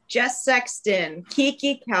 Jess Sexton,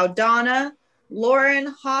 Kiki Caldana, Lauren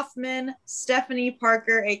Hoffman, Stephanie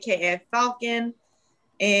Parker, aka Falcon,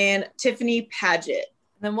 and Tiffany Paget.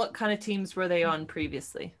 Then what kind of teams were they on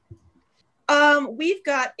previously? We've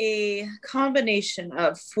got a combination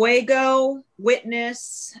of Fuego,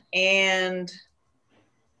 Witness, and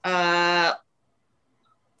Hoffman.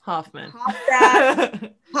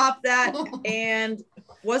 Pop that. And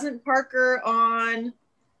wasn't Parker on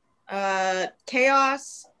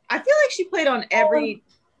Chaos? I feel like she played on every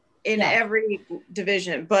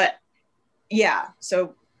division, but yeah.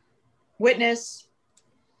 So Witness,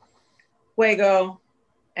 Fuego,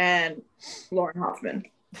 and Lauren Hoffman.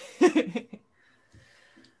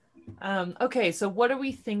 Okay, so what are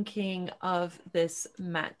we thinking of this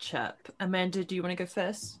matchup? Amanda, do you want to go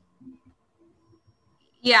first?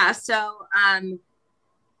 Yeah, so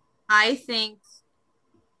I think,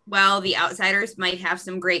 well, the outsiders might have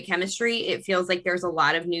some great chemistry. It feels like there's a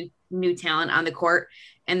lot of new talent on the court,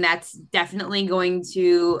 and that's definitely going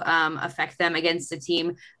to affect them against a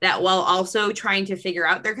team that, while also trying to figure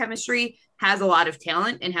out their chemistry, has a lot of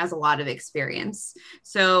talent and has a lot of experience.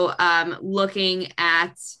 So looking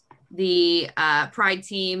at the Pride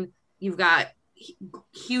team, you've got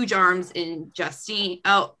huge arms in Justine.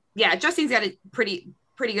 Oh, yeah, Justine's got a pretty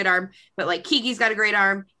good arm, but like Kiki's got a great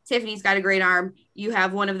arm. Tiffany's got a great arm. You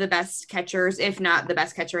have one of the best catchers, if not the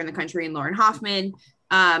best catcher in the country, in Lauren Hoffman.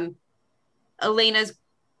 Elena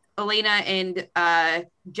and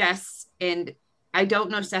Jess, and I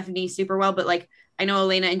don't know Stephanie super well, but like I know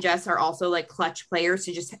Elena and Jess are also like clutch players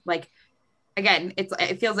to just like, again,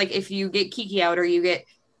 it feels like if you get Kiki out or you get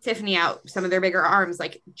Tiffany out, some of their bigger arms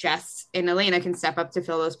like Jess and Elena can step up to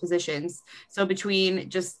fill those positions. So between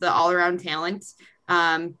just the all-around talent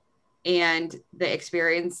and the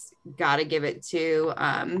experience, gotta give it to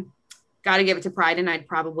Pride, and I'd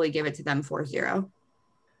probably give it to them 4-0.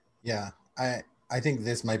 Yeah, I think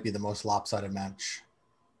this might be the most lopsided match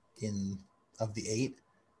of the 8.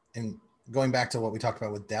 And going back to what we talked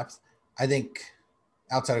about with depth, I think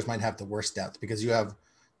outsiders might have the worst depth because you have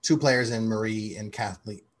 2 players in Marie and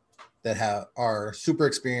Kathleen that are super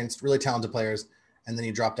experienced, really talented players, and then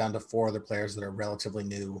you drop down to 4 other players that are relatively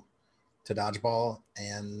new to dodgeball.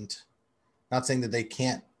 And not saying that they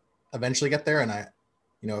can't eventually get there, and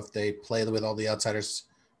if they play with all the outsiders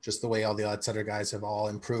just the way all the outsider guys have all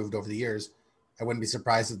improved over the years, I wouldn't be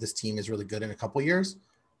surprised if this team is really good in a couple years.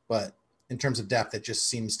 But in terms of depth, it just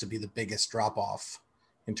seems to be the biggest drop off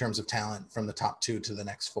in terms of talent from the top 2 to the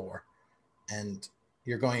next 4. And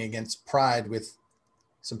you're going against Pride with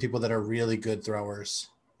some people that are really good throwers,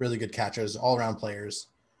 really good catchers, all around players.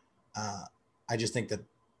 I just think that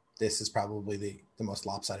this is probably the most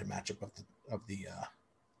lopsided matchup of the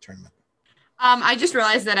tournament. I just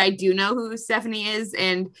realized that I do know who Stephanie is,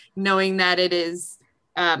 and knowing that it is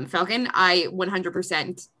Falcon, I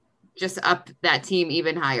 100% just up that team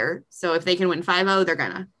even higher. So if they can win 5-0, they're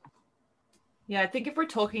gonna. Yeah, I think if we're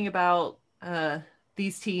talking about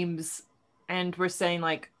these teams and we're saying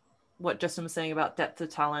like what Justin was saying about depth of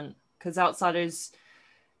talent, because outsiders,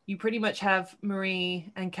 you pretty much have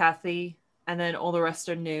Marie and Kathy, and then all the rest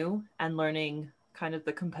are new and learning kind of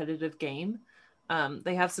the competitive game.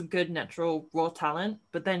 They have some good natural raw talent,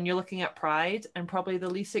 but then you're looking at Pride, and probably the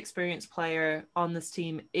least experienced player on this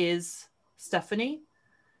team is Stephanie.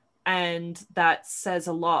 And that says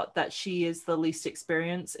a lot that she is the least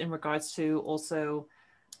experienced in regards to also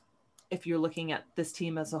if you're looking at this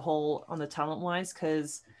team as a whole on the talent wise,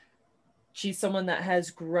 because she's someone that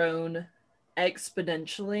has grown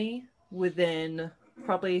exponentially within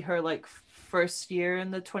probably her like first year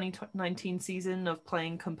in the 2019 season of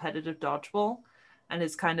playing competitive dodgeball, and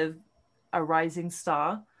is kind of a rising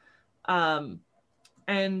star.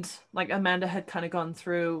 And like Amanda had kind of gone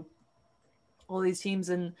through all these teams,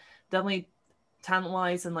 and definitely talent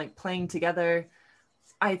wise and like playing together,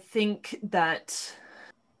 I think that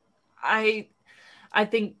I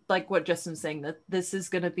think like what Justin's saying, that this is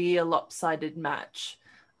going to be a lopsided match.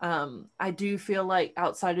 I do feel like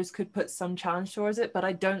outsiders could put some challenge towards it, but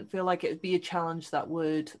I don't feel like it would be a challenge that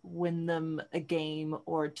would win them a game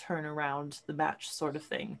or turn around the match sort of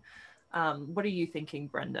thing. What are you thinking,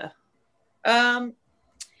 Brenda?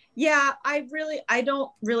 Yeah, I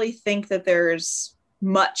don't really think that there's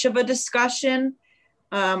much of a discussion.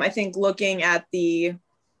 I think looking at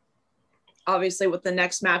obviously what the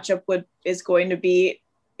next matchup is going to be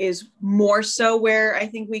is more so where I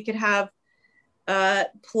think we could have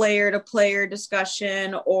player to player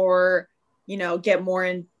discussion, or get more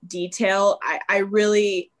in detail. I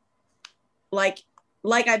really like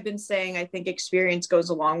I've been saying, I think experience goes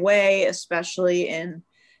a long way, especially in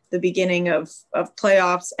the beginning of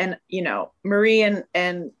playoffs. And Marie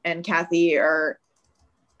and Kathy are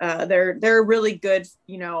they're really good,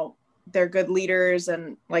 they're good leaders,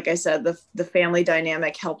 and like I said, the family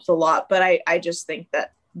dynamic helps a lot. But I just think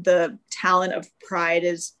that the talent of Pride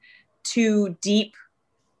is too deep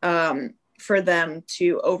for them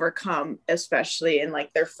to overcome, especially in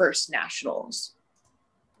like their first nationals.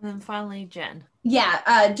 And then finally, Jen.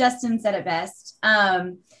 Yeah, Justin said it best.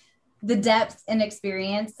 The depth and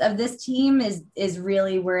experience of this team is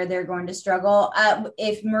really where they're going to struggle.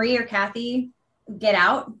 If Marie or Kathy get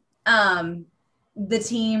out, the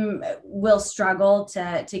team will struggle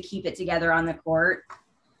to keep it together on the court.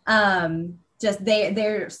 Just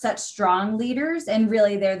they're such strong leaders, and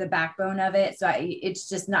really they're the backbone of it. So it's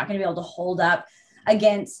just not going to be able to hold up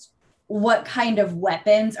against what kind of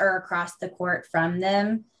weapons are across the court from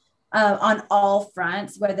them on all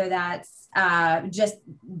fronts, whether that's just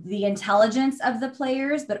the intelligence of the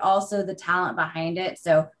players, but also the talent behind it.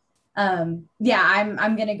 So yeah,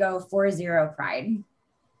 I'm going to go 4-0 Pride.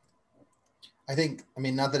 I think, I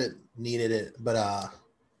mean, not that it needed it, but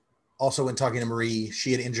also when talking to Marie,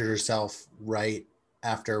 she had injured herself right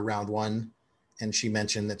after round one. And she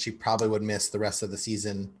mentioned that she probably would miss the rest of the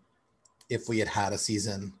season if we had had a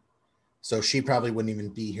season. So she probably wouldn't even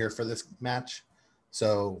be here for this match.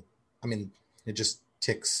 So, I mean, it just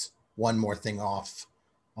ticks one more thing off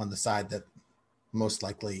on the side that most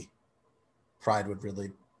likely Pride would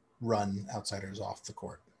really run outsiders off the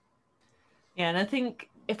court. Yeah, and I think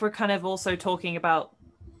if we're kind of also talking about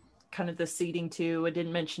kind of the seeding too, I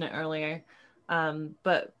didn't mention it earlier,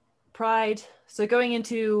 but Pride, so going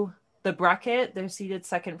into the bracket, they're seeded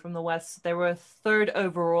second from the West. They were third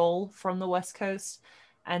overall from the West Coast,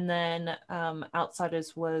 and then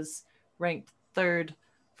Outsiders was ranked third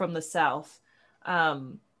from the South.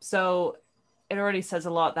 So it already says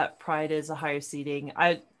a lot that Pride is a higher seeding.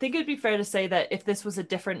 I think it'd be fair to say that if this was a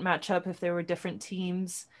different matchup, if there were different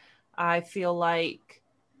teams, I feel like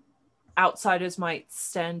Outsiders might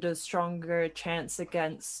stand a stronger chance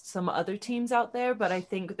against some other teams out there, but I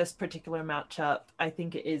think this particular matchup, I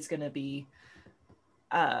think it is going to be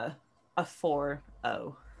a 4-0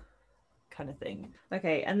 kind of thing.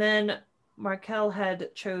 Okay, and then Markel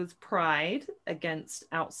had chose Pride against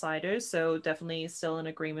Outsiders, so definitely still in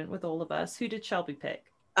agreement with all of us. Who did Shelby pick?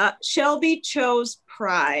 Shelby chose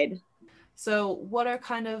Pride. So what are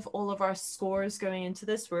kind of all of our scores going into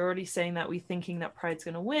this? We're already saying that we're thinking that Pride's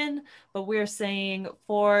going to win, but we're saying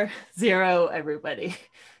 4-0, everybody.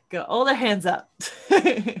 Go, all their hands up.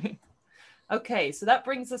 Okay, so that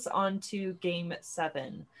brings us on to game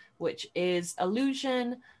 7, which is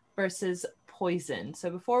Illusion versus Poison. So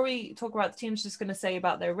before we talk about the teams, just going to say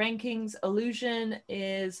about their rankings. Illusion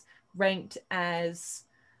is ranked as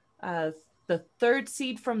the 3rd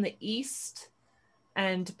seed from the East,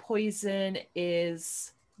 and Poison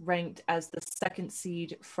is ranked as the 2nd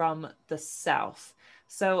seed from the South.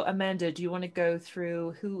 So Amanda, do you want to go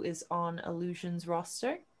through who is on Illusion's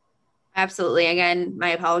roster? Absolutely. Again,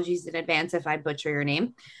 my apologies in advance if I butcher your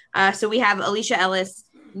name. So we have Alicia Ellis,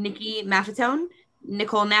 Nikki Maffetone,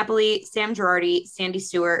 Nicole Napoli, Sam Girardi, Sandy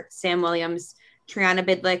Stewart, Sam Williams, Triana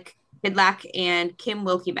Bidlack, and Kim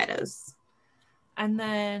Wilkie Meadows. And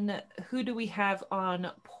then who do we have on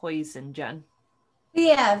Poison, Jen? We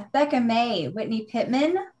have Becca May, Whitney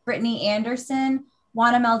Pittman, Brittany Anderson,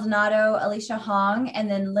 Juana Maldonado, Alicia Hong, and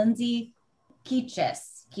then Lindsay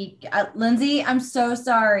Keachis. Lindsay, I'm so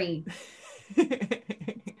sorry.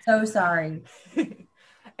 So sorry.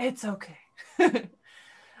 It's okay.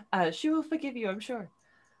 She will forgive you, I'm sure.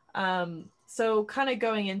 So kind of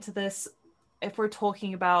going into this, if we're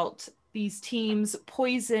talking about these teams,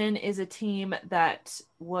 Poison is a team that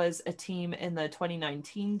was a team in the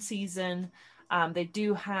 2019 season. They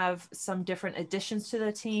do have some different additions to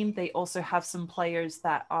the team. They also have some players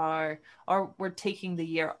that were taking the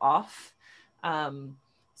year off.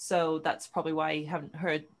 So that's probably why you haven't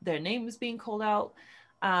heard their names being called out.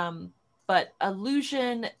 But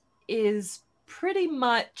Illusion is pretty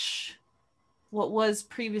much what was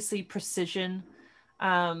previously Precision.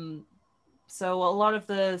 So a lot of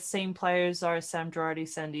the same players are Sam Girardi,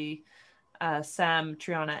 Sandy, Sam,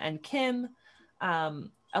 Triana, and Kim.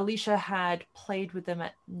 Alicia had played with them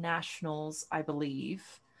at Nationals, I believe.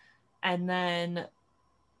 And then,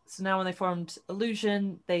 so now when they formed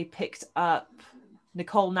Illusion, they picked up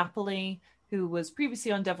Nicole Napoli, who was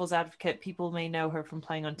previously on Devil's Advocate. People may know her from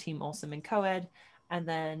playing on Team Awesome and Coed. And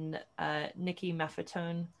then Nikki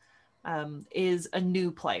Maffetone is a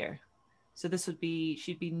new player. So she'd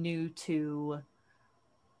be new to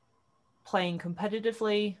playing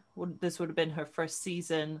competitively. This would have been her first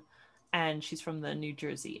season, and she's from the New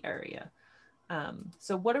Jersey area.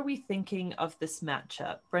 So what are we thinking of this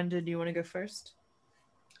matchup? Brenda, do you want to go first?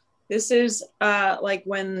 This is like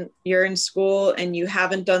when you're in school and you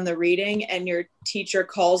haven't done the reading and your teacher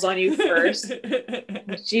calls on you first.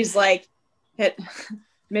 She's like,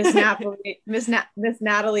 Miss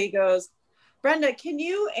Natalie goes, Brenda, can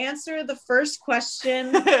you answer the first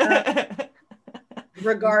question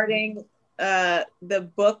regarding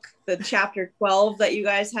the book, the chapter 12 that you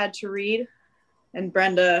guys had to read? And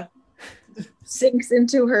Brenda sinks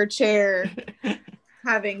into her chair,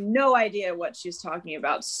 having no idea what she's talking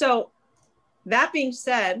about. So that being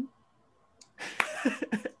said,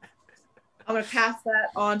 I'm going to pass that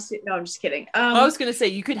on to, no, I'm just kidding. I was going to say,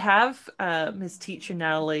 you could have Ms. Teacher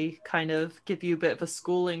Natalie kind of give you a bit of a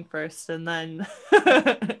schooling first and then.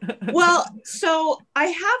 Well, so I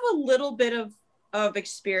have a little bit of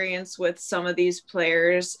experience with some of these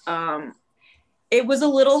players. It was a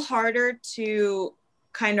little harder to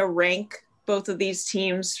kind of rank both of these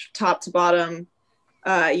teams top to bottom,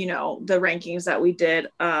 the rankings that we did.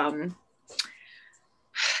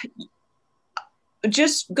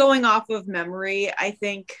 Just going off of memory, I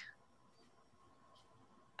think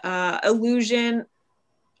Illusion,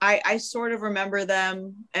 I sort of remember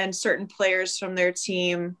them and certain players from their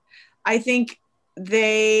team. I think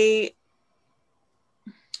they,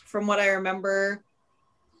 from what I remember,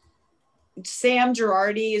 Sam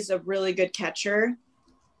Girardi is a really good catcher.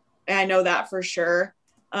 And I know that for sure.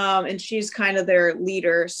 And she's kind of their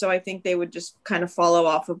leader. So I think they would just kind of follow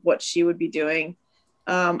off of what she would be doing.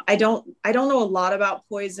 I don't know a lot about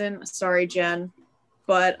Poison. Sorry, Jen.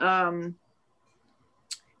 But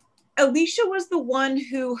Alicia was the one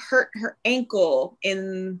who hurt her ankle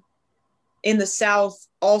in the South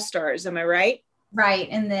All-Stars. Am I right? Right.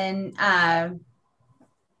 And then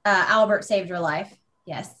Albert saved her life.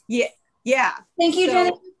 Yes. Yeah. Thank you,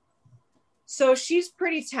 Jenny. So she's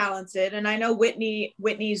pretty talented, and I know Whitney's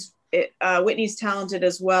talented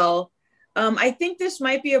as well. I think this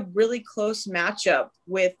might be a really close matchup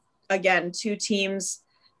with, again, two teams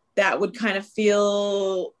that would kind of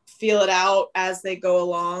feel it out as they go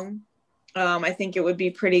along. I think it would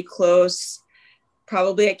be pretty close,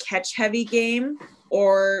 probably a catch heavy game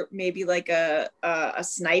or maybe like a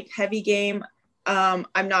snipe heavy game.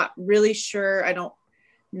 I'm not really sure. I don't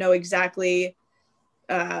know exactly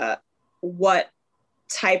what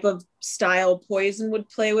type of style Poison would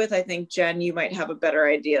play with. I think, Jen, you might have a better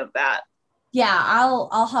idea of that. Yeah,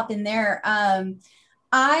 I'll hop in there.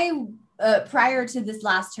 I prior to this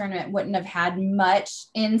last tournament wouldn't have had much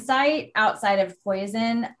insight outside of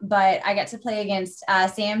Poison, but I got to play against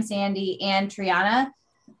Sam, Sandy, and Triana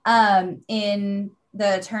in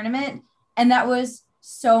the tournament, and that was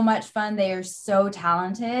so much fun. They are so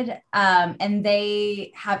talented, and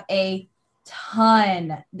they have a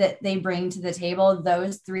ton that they bring to the table.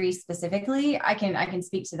 Those three specifically, I can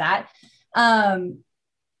speak to that.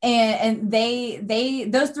 And they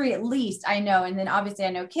those three at least I know, and then obviously I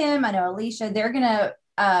know Kim, I know Alicia. They're gonna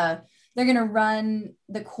run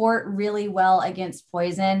the court really well against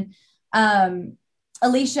Poison.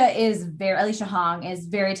 Alicia Hong is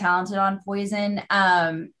very talented on Poison.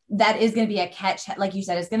 That is going to be a catch, like you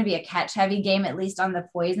said, it's going to be a catch heavy game, at least on the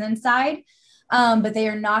Poison side. But they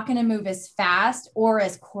are not going to move as fast or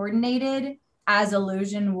as coordinated as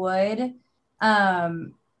Illusion would.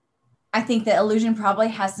 I think that Illusion probably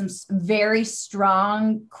has some very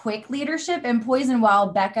strong, quick leadership, and Poison,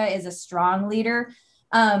 while Becca is a strong leader,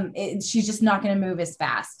 she's just not going to move as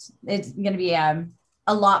fast. It's going to be a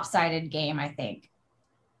lopsided game, I think.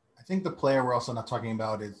 I think the player we're also not talking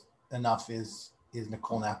about is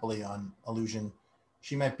Nicole Napoli on Illusion.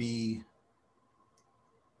 She might be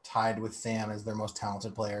tied with Sam as their most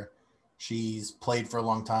talented player. She's played for a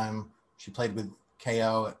long time. She played with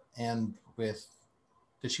KO and with,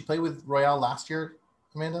 did she play with Royale last year,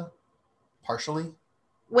 Amanda? Partially?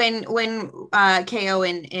 When KO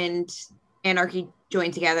and Anarchy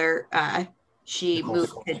joined together, she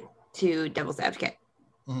moved to Devil's Advocate.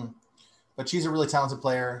 Mm-hmm. But she's a really talented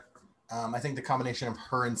player. I think the combination of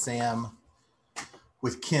her and Sam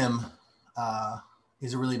with Kim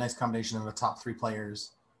is a really nice combination of the top three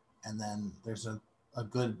players. And then there's a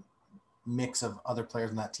good mix of other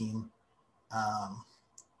players in that team. I'm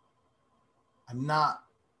not,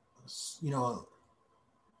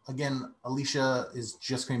 again, Alicia is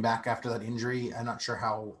just coming back after that injury. I'm not sure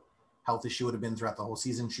how healthy she would have been throughout the whole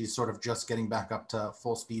season. She's sort of just getting back up to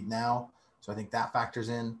full speed now. So I think that factors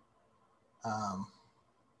in.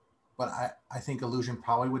 But I think Illusion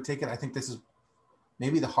probably would take it. I think this is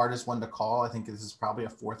maybe the hardest one to call. I think this is probably a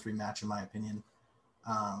 4-3 match in my opinion.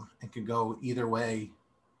 It could go either way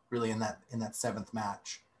really in that seventh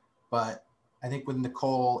match. But I think with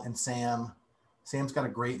Nicole and Sam's got a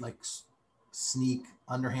great sneak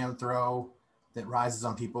underhand throw that rises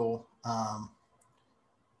on people. I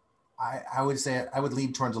would say I would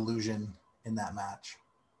lead towards Illusion in that match.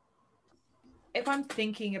 If I'm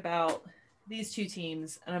thinking about these two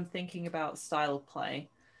teams and I'm thinking about style of play,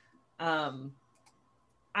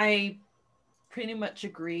 I pretty much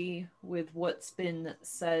agree with what's been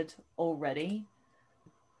said already.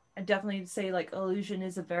 I definitely say like Illusion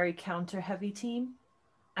is a very counter-heavy team,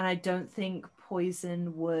 and I don't think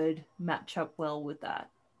Poison would match up well with that.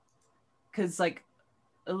 Because like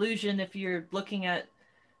Illusion, if you're looking at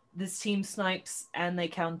this team snipes and they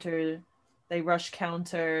counter, they rush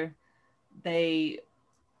counter, they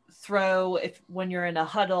throw, if when you're in a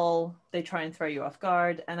huddle, they try and throw you off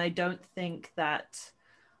guard, and I don't think that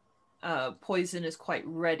Poison is quite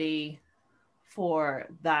ready for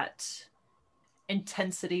that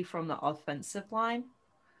intensity from the offensive line.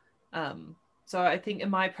 So I think, in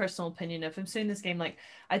my personal opinion, if I'm seeing this game, like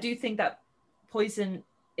I do think that Poison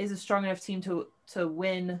is a strong enough team to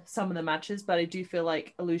win some of the matches, but I do feel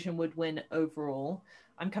like Illusion would win overall.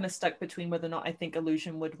 I'm kind of stuck between whether or not I think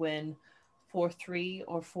Illusion would win 4-3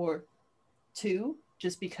 or 4-2,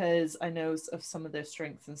 just because I know of some of their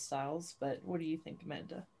strengths and styles. But what do you think,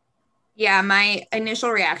 Amanda? Yeah, my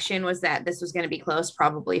initial reaction was that this was going to be close,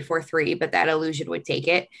 probably 4-3, but that Illusion would take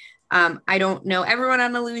it. I don't know everyone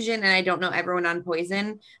on Illusion, and I don't know everyone on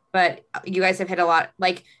Poison, but you guys have hit a lot.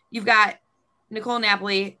 Like, you've got Nicole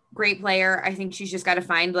Napoli, great player. I think she's just got to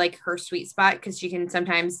find like her sweet spot, because she can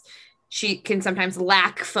sometimes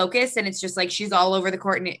lack focus, and it's just like she's all over the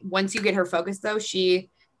court. And once you get her focus, though, she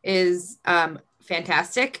is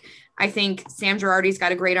fantastic. I think Sam Girardi's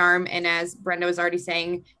got a great arm, and as Brenda was already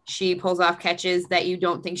saying, she pulls off catches that you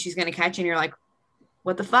don't think she's going to catch, and you're like,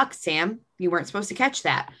 what the fuck, Sam? You weren't supposed to catch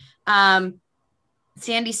that.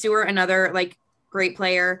 Sandy Stewart, another like great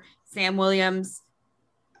player. Sam Williams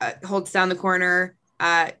holds down the corner,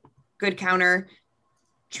 good counter.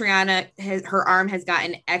 Triana, her arm has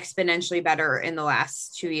gotten exponentially better in the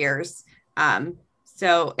last 2 years. And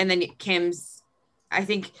then I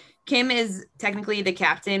think Kim is technically the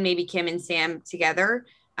captain, maybe Kim and Sam together.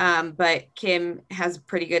 But Kim has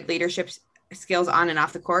pretty good leadership skills on and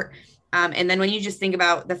off the court. And then when you just think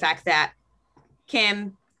about the fact that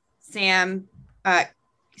Kim, Sam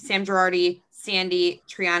Girardi, Sandy,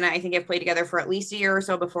 Triana, I think have played together for at least a year or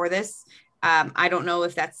so before this. I don't know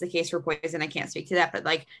if that's the case for Poison. I can't speak to that, but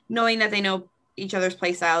like knowing that they know each other's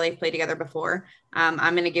play style, they've played together before. I'm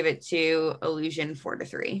going to give it to Illusion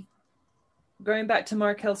 4-3. Going back to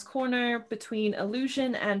Markel's corner, between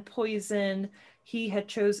Illusion and Poison, he had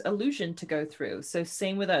chose Illusion to go through. So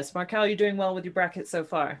same with us. Markel, you're doing well with your bracket so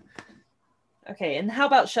far. Okay, and how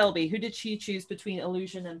about Shelby? Who did she choose between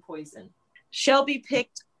Illusion and Poison? Shelby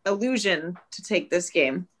picked Illusion to take this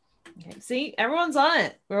game. Okay, see, everyone's on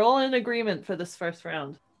it. We're all in agreement for this first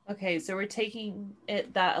round. Okay, so we're taking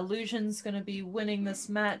it that Illusion's going to be winning this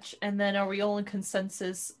match, and then are we all in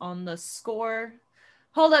consensus on the score?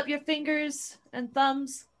 Hold up your fingers and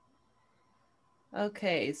thumbs.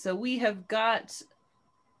 Okay, so we have got...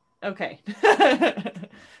 Okay.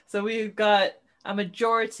 So we've got a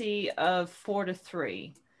majority of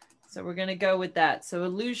 4-3. So we're going to go with that. So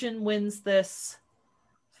Illusion wins this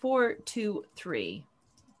 4-3.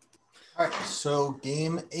 All right, so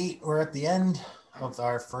game 8, we're at the end of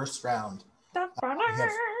our first round.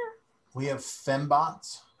 We have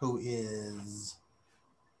Fembot, who is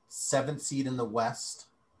 7th seed in the West,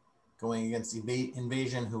 going against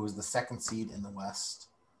Invasion, who is the 2nd seed in the West,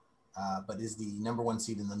 but is the number 1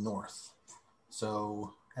 seed in the North.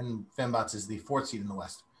 So, and Fembots is the 4th seed in the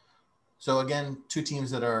West. So again, two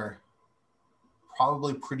teams that are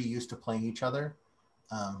probably pretty used to playing each other.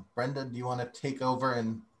 Brenda, do you want to take over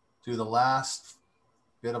and do the last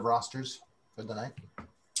bit of rosters for the night?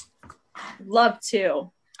 Love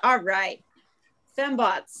to. All right.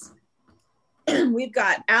 Fembots. We've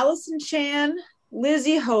got Allison Chan,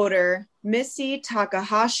 Lizzie Hoder, Missy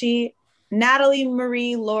Takahashi, Natalie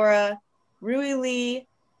Marie Laura, Rui Lee,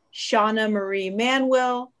 Shauna Marie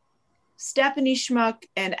Manuel, Stephanie Schmuck,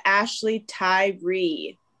 and Ashley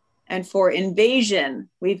Tyree. And for Invasion,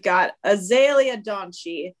 we've got Azalea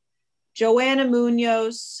Donchi, Joanna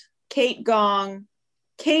Munoz, Kate Gong,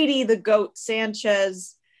 Katie the Goat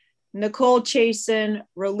Sanchez, Nicole Chasen,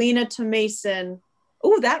 Rolina Tomason.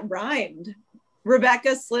 Oh, that rhymed.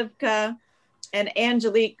 Rebecca Slivka, and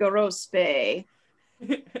Angelique Gorospe.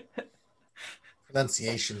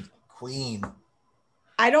 Pronunciation queen.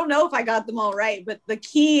 I don't know if I got them all right, but the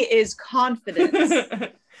key is confidence.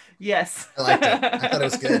 Yes. I liked it. I thought it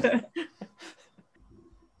was good.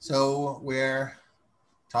 So we're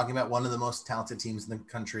talking about one of the most talented teams in the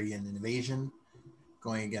country in Invasion,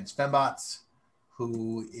 going against Fembots,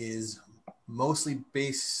 who is mostly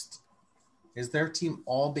based... Is their team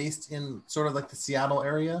all based in sort of like the Seattle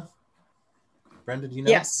area? Brenda, do you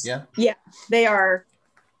know? Yes. Yeah. Yeah. They are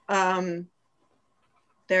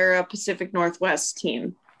They're a Pacific Northwest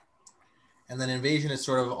team. And then Invasion is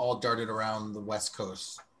sort of all darted around the West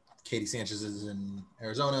Coast. Katie Sanchez is in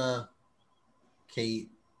Arizona. Kate,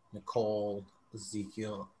 Nicole,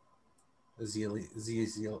 Azalea.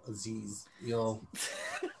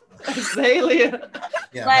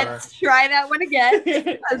 Yeah, Let's try that one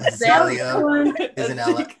again. Azalea is in LA.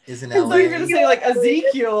 I thought you were gonna say like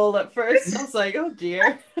Ezekiel at first. I was like, oh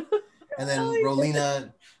dear. And then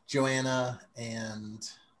Rolina, Joanna, and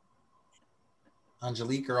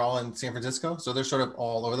Angelique are all in San Francisco. So they're sort of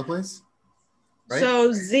all over the place. Right? So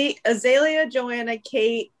Azalea, Joanna,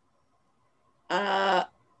 Kate,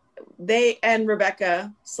 they and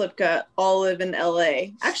Rebecca Slipka all live in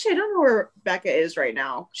LA. Actually, I don't know where Rebecca is right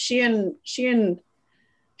now. She and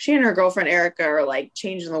her girlfriend Erica are like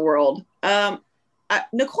changing the world.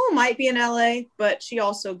 Nicole might be in LA, but she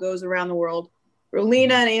also goes around the world.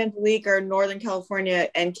 Rolina and Angelique are in Northern California,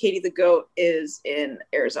 and Katie the Goat is in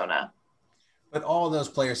Arizona. But all of those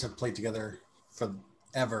players have played together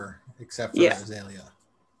forever, except for Azalea,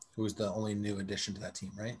 who was the only new addition to that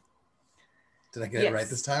team, right? Did I get it right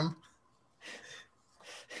this time?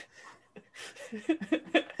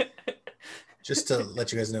 Just to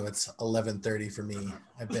let you guys know, it's 11:30 for me.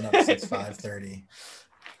 I've been up since 5:30,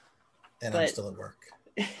 and I'm still at work.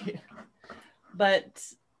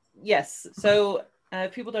 But yes, so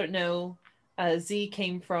if people don't know, Z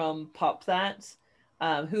came from Pop That,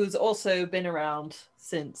 who's also been around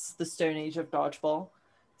since the Stone Age of dodgeball.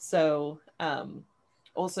 So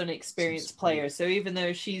also an experienced player. So even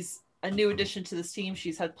though she's a new addition to this team,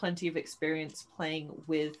 she's had plenty of experience playing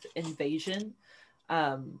with Invasion.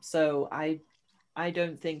 So I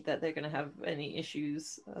don't think that they're going to have any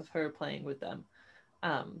issues of her playing with them.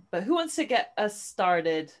 But who wants to get us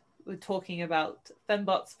started with talking about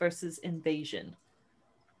Fembots versus Invasion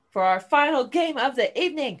for our final game of the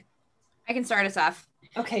evening? I can start us off.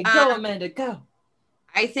 Okay, go Amanda, go.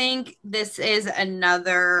 I think this is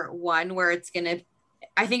another one where it's going to,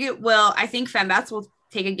 I think Fembots will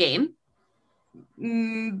take a game,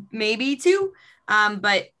 maybe two.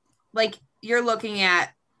 But like you're looking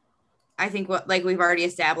at, I think what like we've already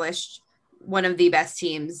established, one of the best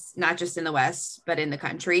teams, not just in the West, but in the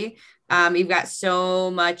country. You've got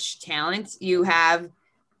so much talent. You have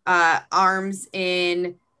arms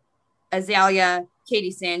in Azalea,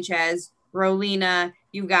 Katie Sanchez, Rolina.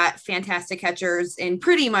 You've got fantastic catchers in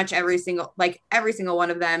pretty much every single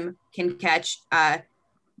one of them can catch.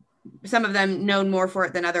 Some of them known more for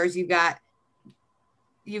it than others. You've got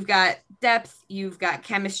depth. You've got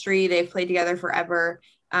chemistry. They've played together forever.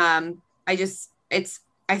 I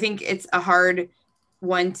think it's a hard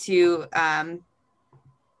one to come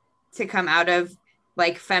out of,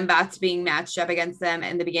 like Fembots being matched up against them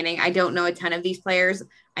in the beginning. I don't know a ton of these players.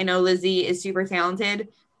 I know Lizzie is super talented,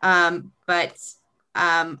 but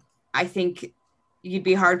I think you'd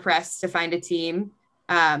be hard pressed to find a team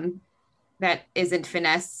that isn't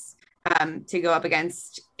Finesse to go up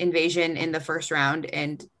against Invasion in the first round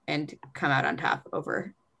and come out on top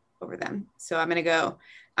over them. So I'm gonna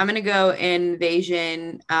go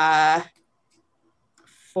Invasion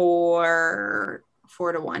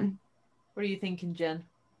 4-1. What are you thinking, Jen?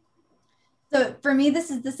 So for me, this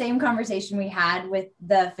is the same conversation we had with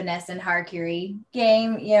the Finesse and Harakiri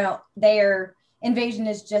game. You know, Invasion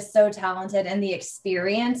is just so talented, and the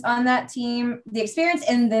experience on that team, the experience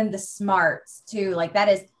and then the smarts too. Like that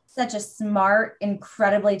is such a smart,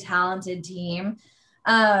 incredibly talented team.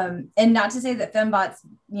 And not to say that Fembots,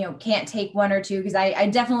 can't take one or two, because I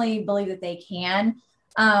definitely believe that they can.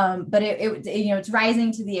 But it's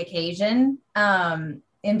rising to the occasion.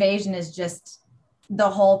 Invasion is just the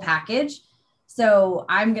whole package. So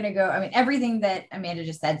I'm going to go, everything that Amanda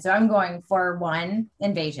just said. So I'm going for 1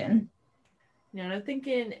 Invasion. Yeah, and I'm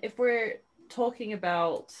thinking if we're talking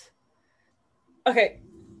about, okay,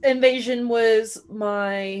 Invasion was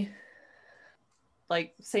my,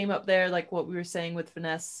 same up there, like what we were saying with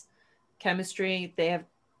Finesse chemistry. They have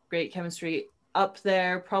great chemistry up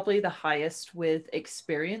there, probably the highest with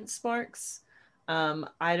experience sparks.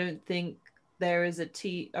 I don't think there is a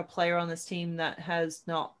player on this team that has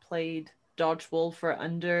not played dodgeball for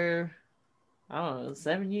under,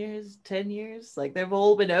 7 years, 10 years. Like they've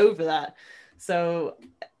all been over that. So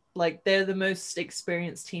they're the most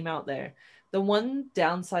experienced team out there. The one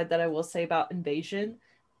downside that I will say about Invasion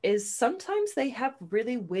is sometimes they have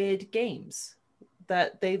really weird games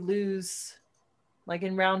that they lose. Like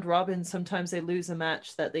in round robin, sometimes they lose a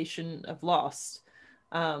match that they shouldn't have lost,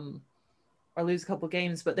 or lose a couple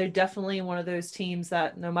games. But they're definitely one of those teams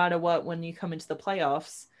that no matter what, when you come into the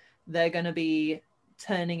playoffs, they're going to be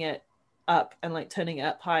turning it up and turning it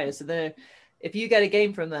up higher. So if you get a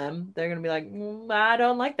game from them, they're going to be like, I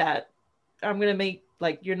don't like that. I'm going to make,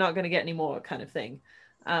 like, you're not going to get any more kind of thing.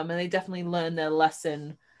 And they definitely learn their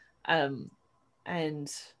lesson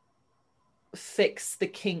and fix the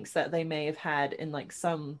kinks that they may have had in like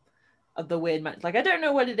some of the weird match. Like, I don't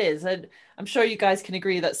know what it is. I'm sure you guys can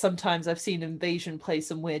agree that sometimes I've seen Invasion play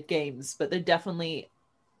some weird games, but they're definitely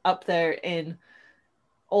up there in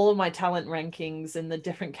all of my talent rankings in the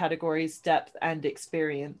different categories, depth and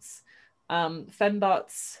experience.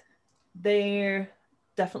 Fembots, they're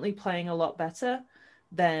definitely playing a lot better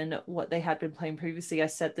than what they had been playing previously. I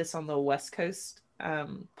said this on the West Coast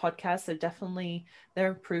podcast. Their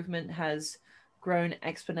improvement has grown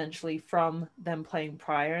exponentially from them playing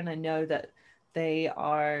prior, and I know that they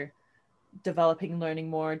are developing, learning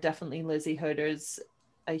more. Definitely Lizzie Hoder's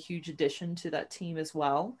a huge addition to that team as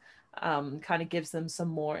well. Kind of gives them some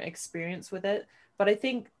more experience with it. But I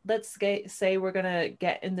think say we're gonna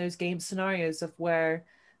get in those game scenarios of where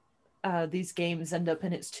these games end up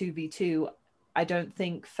in its 2v2. I don't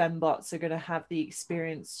think fembots are going to have the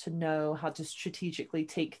experience to know how to strategically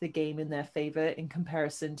take the game in their favor in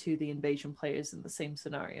comparison to the Invasion players in the same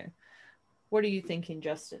scenario. What are you thinking,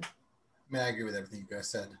 Justin? I mean, I agree with everything you guys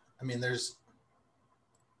said. I mean, there's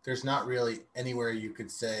not really anywhere you could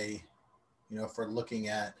say, you know, if we're looking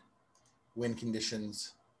at win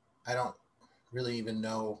conditions, I don't really even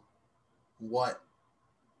know what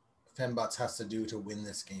fembots has to do to win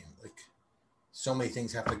this game. Like, so many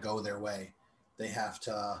things have to go their way. They have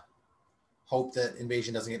to hope that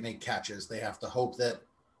Invasion doesn't make catches. They have to hope that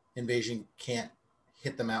Invasion can't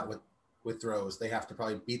hit them out with throws. They have to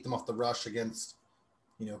probably beat them off the rush against,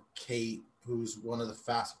 you know, Kate, who's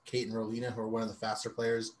Kate and Rolina, who are one of the faster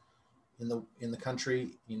players in the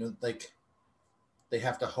country. You know, like, they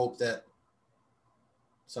have to hope that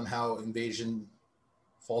somehow Invasion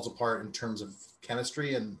falls apart in terms of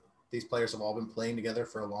chemistry, and these players have all been playing together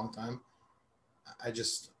for a long time.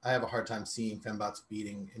 I have a hard time seeing fembots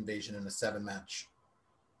beating Invasion in a 7-match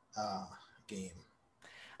game.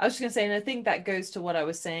 I was just gonna say, and I think that goes to what I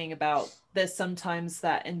was saying about there's sometimes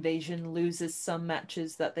that Invasion loses some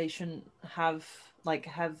matches that they shouldn't have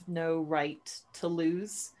no right to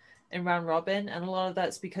lose in round robin, and a lot of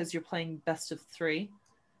that's because you're playing best of 3.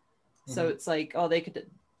 Mm-hmm. So it's like, oh, they could,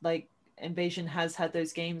 like, Invasion has had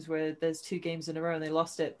those games where there's 2 games in a row and they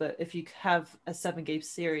lost it, but if you have a 7-game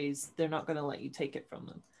series, they're not going to let you take it from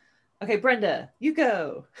them. Okay, Brenda, you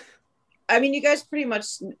go. I mean, you guys pretty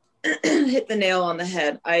much hit the nail on the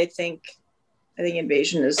head. I think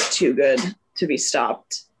Invasion is too good to be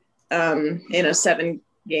stopped in a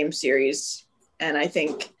 7-game series, and I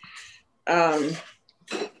think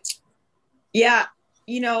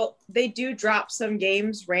you know, they do drop some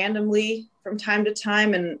games randomly from time to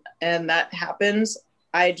time, and that happens.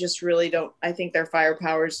 I just really don't. I think their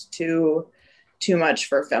firepower is too much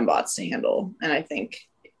for fembots to handle, and I think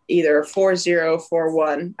either 4-0,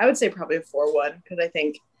 4-1. I would say probably a 4-1, because I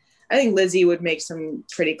think Lizzie would make some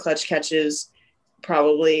pretty clutch catches,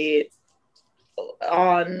 probably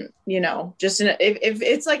on, you know, just if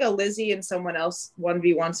it's like a Lizzie and someone else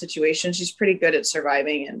 1v1 situation, she's pretty good at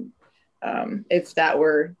surviving. And if that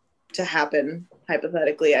were to happen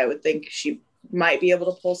hypothetically, I would think she might be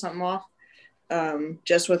able to pull something off,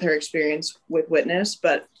 just with her experience with Witness.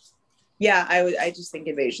 But yeah, I just think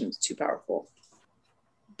Invasion is too powerful.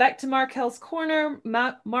 Back to Markel's corner.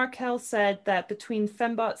 Markel said that between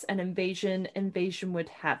fembots and Invasion would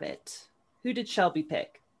have it. Who did Shelby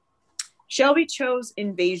pick? Shelby chose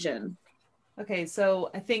Invasion. Okay, so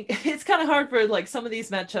I think it's kind of hard for like some of these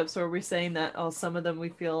matchups where we're saying that, oh, some of them we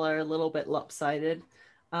feel are a little bit lopsided.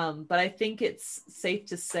 But I think it's safe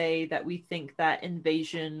to say that we think that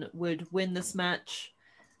Invasion would win this match.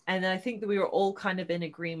 And I think that we were all kind of in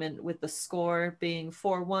agreement with the score being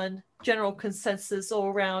 4-1, general consensus all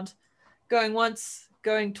around, going once,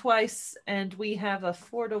 going twice, and we have a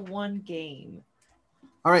 4-1 game.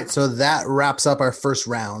 All right, so that wraps up our first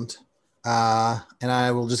round. And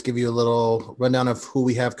I will just give you a little rundown of who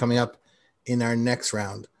we have coming up in our next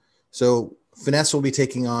round. So Finesse will be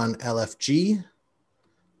taking on LFG.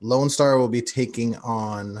 Lone Star will be taking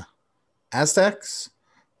on Aztecs.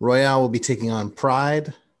 Royale will be taking on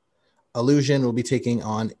Pride. Illusion will be taking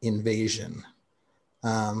on Invasion.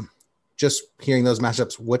 Just hearing those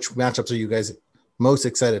matchups, which matchups are you guys most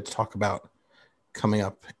excited to talk about coming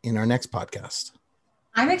up in our next podcast?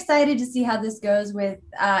 I'm excited to see how this goes with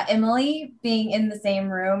Emily being in the same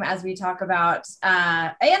room as we talk about,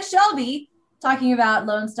 and Shelby talking about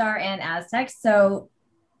Lone Star and Aztecs. So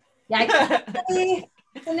yeah,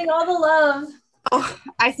 sending all the love. Oh,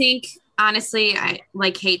 I think honestly, I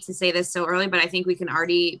hate to say this so early, but I think we can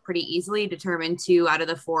already pretty easily determine 2 out of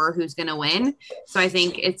the 4 who's going to win. So I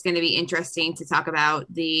think it's going to be interesting to talk about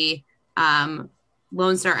the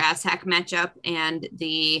Lone Star Aztec matchup and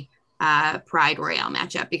the Pride Royale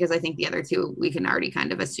matchup, because I think the other 2 we can already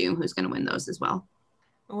kind of assume who's going to win those as well.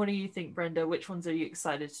 What do you think, Brenda? Which ones are you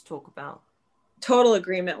excited to talk about? Total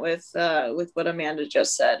agreement with what Amanda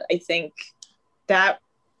just said. I think that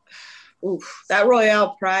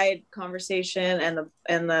Royale Pride conversation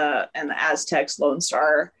and the Aztecs Lone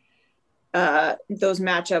Star, those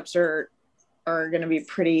matchups are going to be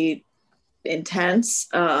pretty intense.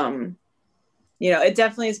 It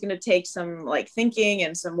definitely is going to take some thinking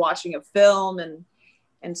and some watching of film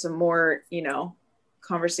and some more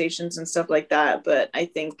conversations and stuff like that. But I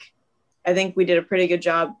think we did a pretty good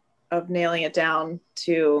job of nailing it down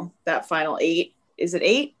to that final 8. Is it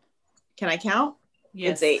 8? Can I count?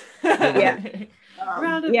 Yes. It's 8. Yeah.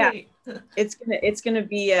 Round of 8. It's gonna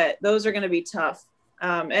be those are gonna be tough.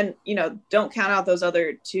 And don't count out those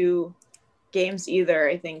other 2 games either.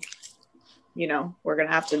 I think we're gonna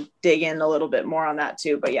have to dig in a little bit more on that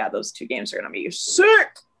too. But yeah, those 2 games are gonna be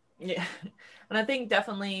sick. Yeah. And I think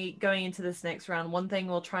definitely going into this next round, one thing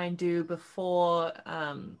we'll try and do before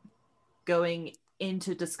going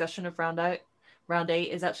into discussion of round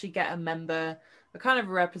 8 is actually get a member, a kind of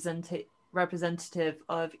representative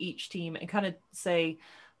of each team, and kind of say,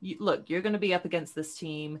 look, you're going to be up against this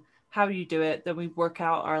team. How do you do it? Then we work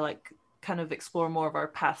out our kind of explore more of our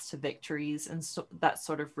paths to victories and that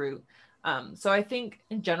sort of route. So I think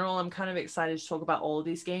in general, I'm kind of excited to talk about all of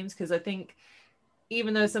these games, because I think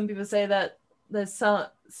even though some people say that there's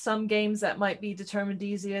some games that might be determined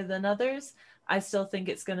easier than others, I still think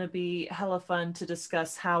it's going to be hella fun to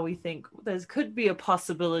discuss how we think there could be a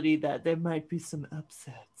possibility that there might be some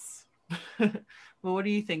upsets. Well, what are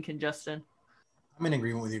you thinking, Justin? I'm in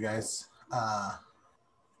agreement with you guys.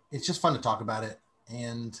 It's just fun to talk about it,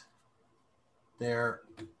 and they're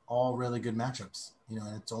all really good matchups, and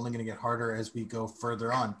it's only going to get harder as we go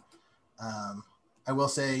further on. I will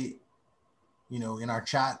say, in our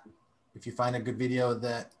chat, if you find a good video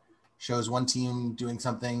that shows one team doing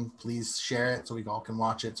something, please share it so we all can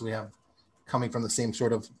watch it, so we have coming from the same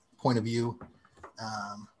sort of point of view.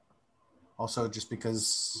 Also, just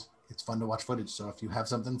because it's fun to watch footage. So if you have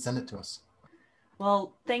something, send it to us.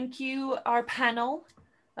 Well, thank you, our panel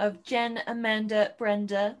of Jen, Amanda,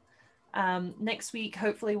 Brenda. Next week,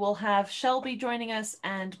 hopefully we'll have Shelby joining us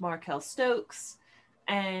and Markel Stokes.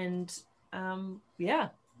 And yeah,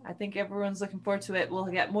 I think everyone's looking forward to it. We'll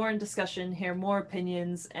get more in discussion, hear more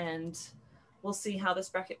opinions, and we'll see how this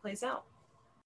bracket plays out.